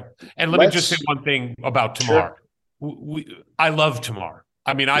 Right. And let me just say one thing about Tamar. Sure. I love Tamar.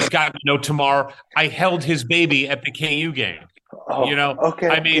 I mean, I've gotten to know Tamar. I held his baby at the KU game. Okay.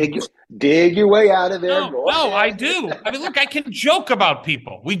 I mean, dig your way out of there. No, I do. I mean, look, I can joke about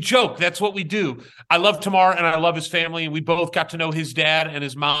people. We joke. That's what we do. I love Tamar and I love his family. And we both got to know his dad and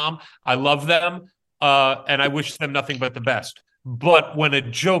his mom. I love them. And I wish them nothing but the best. But when a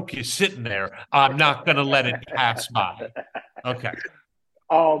joke is sitting there, I'm not going to let it pass by. Okay.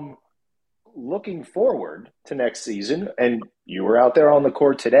 Looking forward to next season, and you were out there on the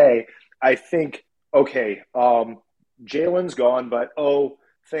court today, I think, Jalen's gone, but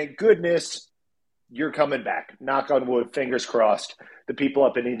thank goodness you're coming back. Knock on wood, fingers crossed. The people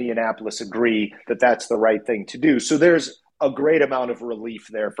up in Indianapolis agree that that's the right thing to do. So there's a great amount of relief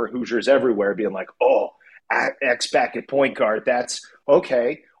there for Hoosiers everywhere being like, X back at point guard, that's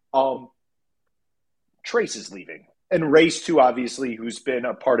okay. Trace is leaving. And Race, too, obviously, who's been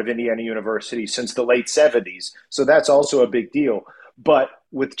a part of Indiana University since the late 70s. So that's also a big deal. But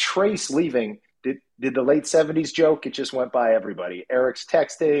with Trace leaving, did the late 70s joke? It just went by everybody. Eric's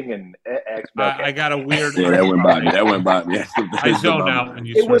texting and X. I got a weird. Yeah, that went by me. I zone out.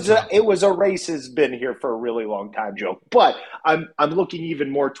 It was a Race has been here for a really long time joke. But I'm looking even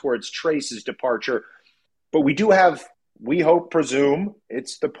more towards Trace's departure. But we do have. We presume,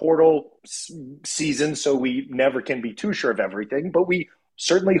 it's the portal season, so we never can be too sure of everything, but we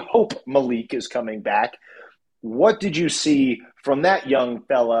certainly hope Malik is coming back. What did you see from that young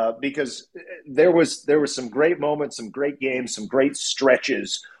fella? Because there was some great moments, some great games, some great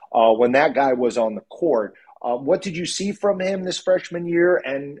stretches when that guy was on the court. What did you see from him this freshman year,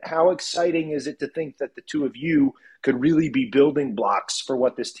 and how exciting is it to think that the two of you could really be building blocks for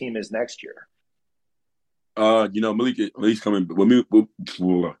what this team is next year? Malik's coming. When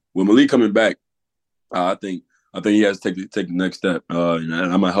Malik coming back, I think he has to take the next step. And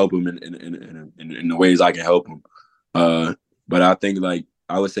I'm gonna help him in the ways I can help him. But I think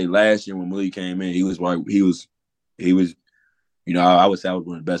I would say last year when Malik came in, he was. I would say I was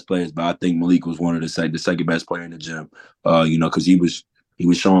one of the best players, but I think Malik was one of the second best player in the gym. Because he was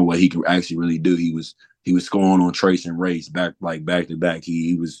showing what he could actually really do. He was scoring on Trace and Race back to back.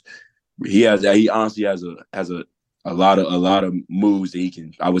 He honestly has a lot of moves that he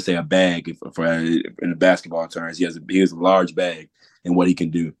can. I would say a bag for in the basketball terms. He has a large bag, and what he can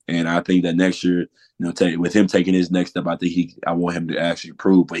do. And I think that next year, with him taking his next step, I want him to actually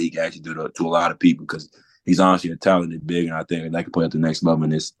prove what he can actually do to a lot of people, because he's honestly a talented big, and I think that can play at the next level.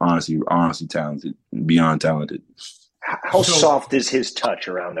 And it's honestly talented, beyond talented. How soft is his touch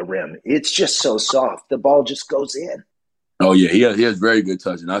around the rim? It's just so soft. The ball just goes in. Oh, yeah. He has very good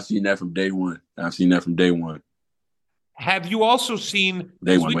touch, and I've seen that from day one. Have you also seen –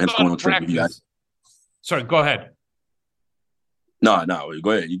 day one, when him going on practice? Sorry, go ahead. No,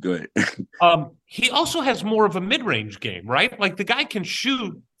 go ahead. You go ahead. He also has more of a mid-range game, right? Like, the guy can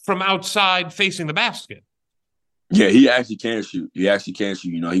shoot from outside facing the basket. Yeah, he actually can shoot. He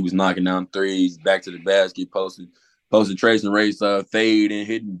was knocking down threes, back to the basket, posting trace and race, fade and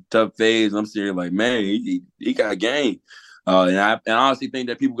hitting tough fades. I'm sitting like, man, he got game. And I honestly think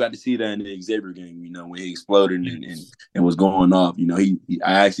that people got to see that in the Xavier game, when he exploded and was going off.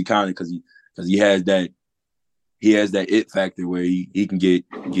 I actually kind of, because he has that it factor where he can get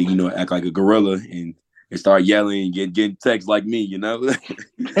act like a gorilla and start yelling and getting texts like me,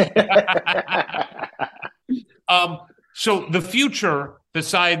 So the future,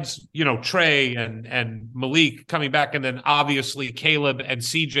 besides, Trey and Malik coming back, and then obviously Caleb and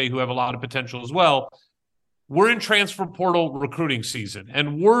CJ, who have a lot of potential as well, we're in transfer portal recruiting season.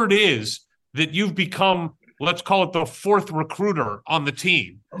 And word is that you've become, let's call it, the fourth recruiter on the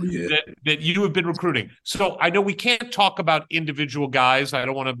team. Oh, yeah. that you have been recruiting. So I know we can't talk about individual guys. I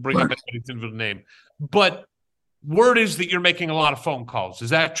don't want to bring up anybody's individual name. But word is that you're making a lot of phone calls.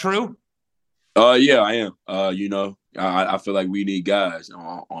 Is that true? Yeah, I am. I feel like we need guys.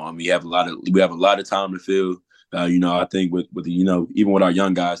 We have a lot of time to fill. I think with even with our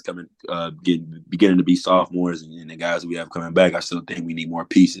young guys coming, beginning to be sophomores and the guys we have coming back, I still think we need more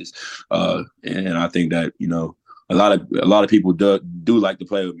pieces. And I think that a lot of people do like to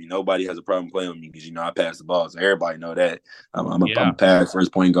play with me. Nobody has a problem playing with me because I pass the ball, so everybody know that. I'm a pass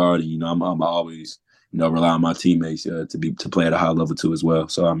first point guard, and I'm always rely on my teammates to play at a high level too as well.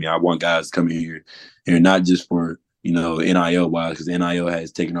 So I want guys coming here not just for NIL wise, because NIL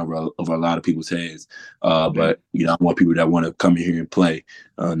has taken over a lot of people's heads. But I want people that want to come in here and play,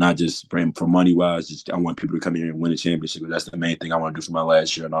 not just for money wise. Just I want people to come in here and win a championship. That's the main thing I want to do for my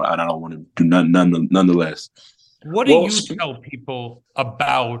last year, and I don't want to do nonetheless. What do you tell people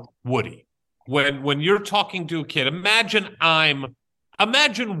about Woody when you're talking to a kid? Imagine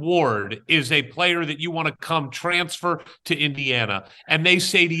Ward is a player that you want to come transfer to Indiana, and they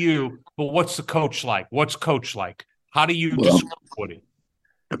say to you, "Well, what's the coach like? What's coach like?" How do you describe Woody?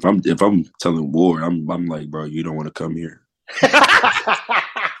 If I'm telling Ward, I'm like, bro, you don't want to come here.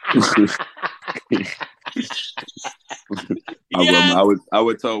 I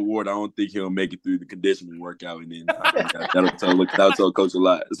would tell Ward I don't think he'll make it through the conditioning workout, and then that'll tell Coach a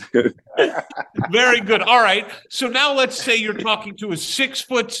lot. Very good. All right. So now let's say you're talking to a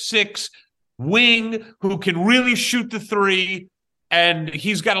 6'6" wing who can really shoot the three, and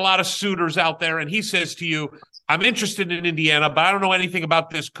he's got a lot of suitors out there, and he says to you, "I'm interested in Indiana, but I don't know anything about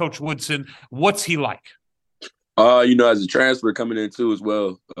this Coach Woodson. What's he like?" As a transfer coming in too as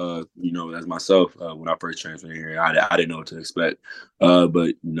well, as myself, when I first transferred here, I didn't know what to expect.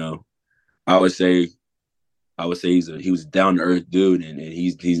 But I would say he was a down to earth dude, and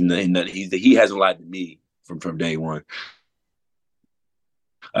he hasn't lied to me from day one.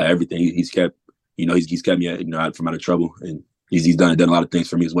 Everything he's kept, he's kept me from out of trouble, and he's done a lot of things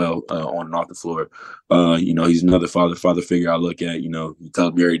for me as well, on and off the floor. He's another father figure I look at. He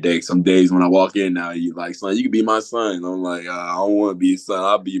tells me every day. Some days when I walk in now, he's like, "Son, you can be my son." And I'm like, I don't want to be his son.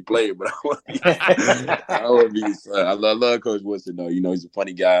 I'll be a player, but I want to be his son. I love Coach Woodson though. He's a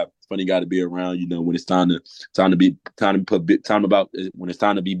funny guy to be around. When it's when it's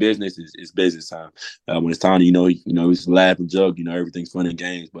time to be business, it's business time. When it's time to it's laugh and joke. Everything's fun and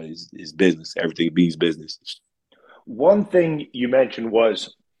games, but it's business. Everything means business. One thing you mentioned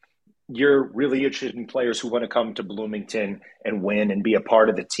was you're really interested in players who want to come to Bloomington and win and be a part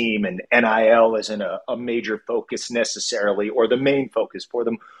of the team, and NIL isn't a major focus necessarily, or the main focus for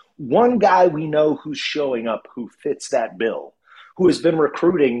them. One guy we know who's showing up who fits that bill, who has been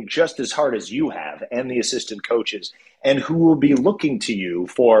recruiting just as hard as you have and the assistant coaches, and who will be looking to you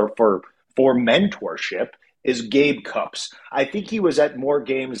for mentorship, is Gabe Cupps. I think he was at more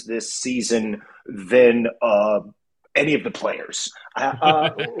games this season than any of the players.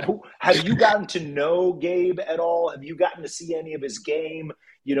 Have you gotten to know Gabe at all? Have you gotten to see any of his game?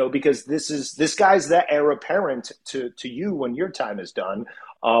 Because this guy's that heir apparent to you when your time is done.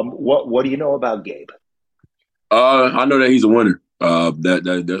 What do you know about Gabe? I know that he's a winner. That's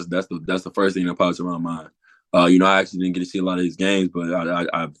the first thing that pops in my mind. I actually didn't get to see a lot of his games, but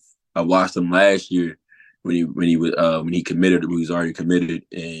I watched him last year, when he committed, he was already committed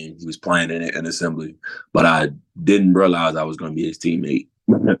and he was playing in an assembly. But I didn't realize I was going to be his teammate.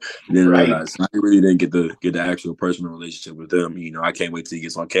 Didn't realize. I really didn't get the actual personal relationship with him. You know, I can't wait till he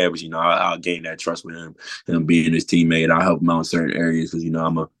gets on campus. You know, I'll gain that trust with him being his teammate. I'll help him out in certain areas because you know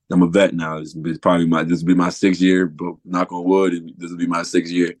I'm a vet now. This will be my 6th year, but knock on wood, this will be my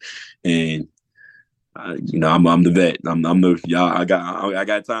 6th year, and. You know, I'm the vet. I'm the y'all. I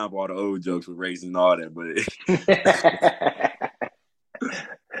got time for all the old jokes with racing and all that, but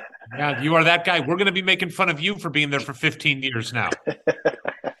yeah, you are that guy. We're going to be making fun of you for being there for 15 years now.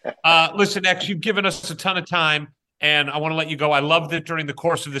 Listen, X, you've given us a ton of time, and I want to let you go. I love that during the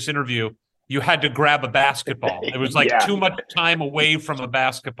course of this interview, you had to grab a basketball. It was like too much time away from a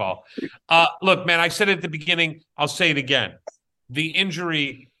basketball. Look, man, I said it at the beginning. I'll say it again. The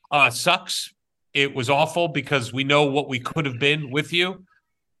injury sucks. It was awful because we know what we could have been with you.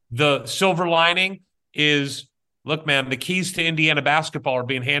 The silver lining is, look, man, the keys to Indiana basketball are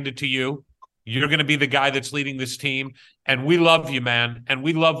being handed to you. You're going to be the guy that's leading this team. And we love you, man. And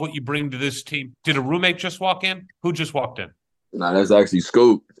we love what you bring to this team. Did a roommate just walk in? Who just walked in? No, that's actually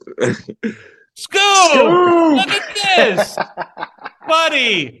Scoop. Scoop! Look at this.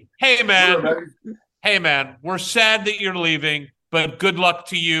 Buddy. Hey, man. We're sad that you're leaving, but good luck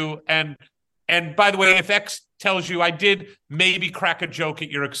to you. And by the way, if X tells you I did maybe crack a joke at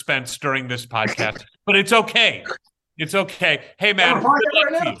your expense during this podcast, but it's okay. It's okay. Hey, man,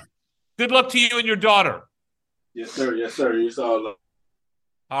 good luck to you and your daughter. Yes, sir. Yes, sir. It's all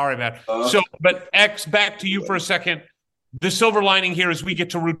right, man. But X, back to you for a second. The silver lining here is we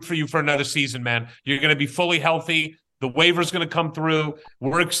get to root for you for another season, man. You're going to be fully healthy. The waiver's going to come through.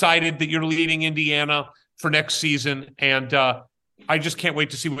 We're excited that you're leading Indiana for next season. And, I just can't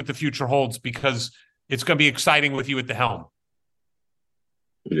wait to see what the future holds because it's going to be exciting with you at the helm.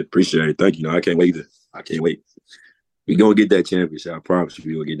 Yeah, appreciate it. Thank you. No, I can't wait. We're going to get that championship. I promise you,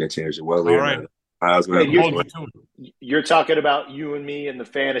 we're going to get that championship. Well, all right. You're talking about you and me in the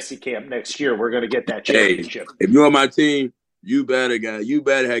fantasy camp next year. We're going to get that championship. Hey, if you're on my team, you better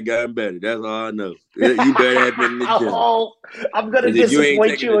have gotten better. That's all I know. You better have been in the gym. I'm going to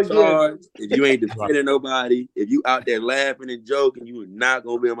disappoint you again. If you ain't defending nobody, if you out there laughing and joking, you are not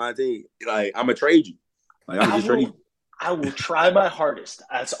going to be on my team. Like, I'm going to trade you. I will try my hardest.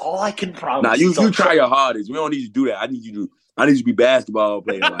 That's all I can promise. Nah, you try your hardest. We don't need to do that. I need you to be basketball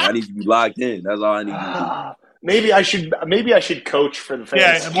player. Like, I need you to be locked in. That's all I need you to do. Maybe I should coach for the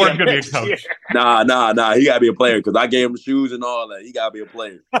fans. Yeah, more going to be a coach. Nah. He got to be a player because I gave him shoes and all that. He got to be a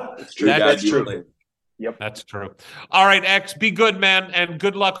player. That's true. That's true. Yep, that's true. All right, X, be good, man, and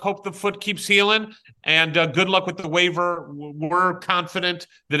good luck. Hope the foot keeps healing, and good luck with the waiver. We're confident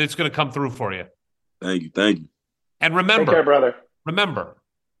that it's going to come through for you. Thank you. And remember, take care, brother. Remember,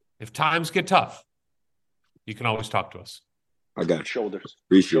 if times get tough, you can always talk to us. I got shoulders.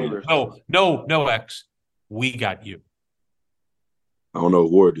 Appreciate it. No, X. We got you. I don't know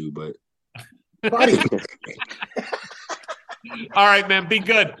what war do, but buddy. All right, man. Be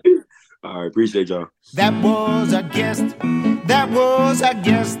good. All right, appreciate y'all. That was a guest.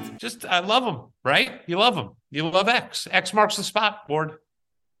 Just I love him, right? You love him. You love X. X marks the spot, Ward.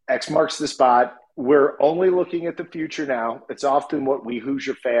 X marks the spot. We're only looking at the future now. It's often what we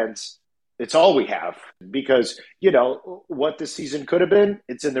Hoosier fans, it's all we have because, you know, what the season could have been,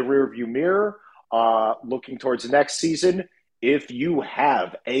 it's in the rearview mirror. Looking towards the next season, if you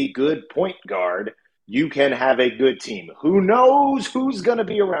have a good point guard, you can have a good team. Who knows who's going to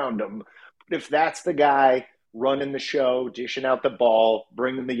be around him? But if that's the guy running the show, dishing out the ball,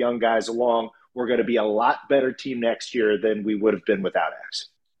 bringing the young guys along, we're going to be a lot better team next year than we would have been without X.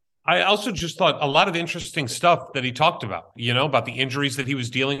 I also just thought a lot of interesting stuff that he talked about, you know, about the injuries that he was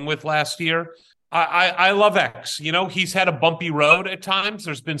dealing with last year. I love X. You know, he's had a bumpy road at times.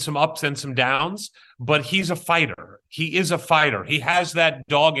 There's been some ups and some downs, but he's a fighter. He is a fighter. He has that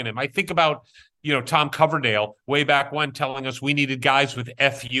dog in him. I think about, you know, Tom Coverdale way back when telling us we needed guys with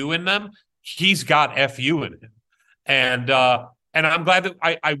FU in them. He's got FU in him. And I'm glad that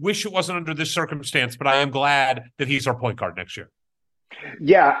I wish it wasn't under this circumstance, but I am glad that he's our point guard next year.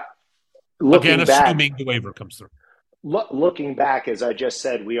 Yeah. Again, assuming the waiver comes through. Looking back, as I just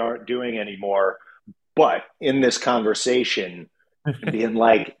said, we aren't doing anymore. But in this conversation, being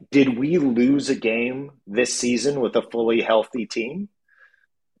like, did we lose a game this season with a fully healthy team?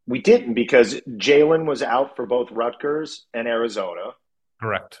 We didn't because Jalen was out for both Rutgers and Arizona.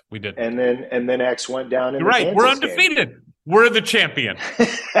 Correct. We did. And then X went down. You're right. We're undefeated. Game. We're the champion.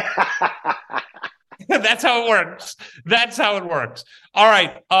 That's how it works. All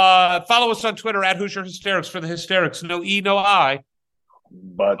right. Follow us on Twitter at Hoosier Hysterics for the hysterics. No E, no I.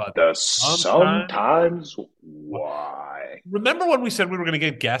 But the sometimes why? Remember when we said we were going to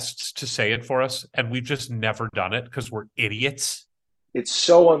get guests to say it for us, and we've just never done it because we're idiots? It's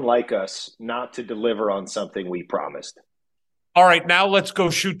so unlike us not to deliver on something we promised. All right, now let's go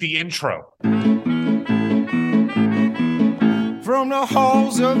shoot the intro. From the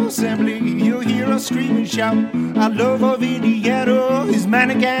halls of assembly, you'll hear us scream and shout. Our love of Indiana is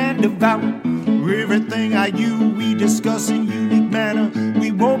manic and devout. Everything we discuss in unique manner.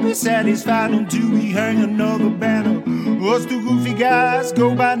 We won't be satisfied until we hang another banner. Us two goofy guys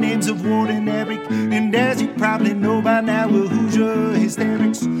go by names of Ward and Eric, and as you probably know by now, we're who's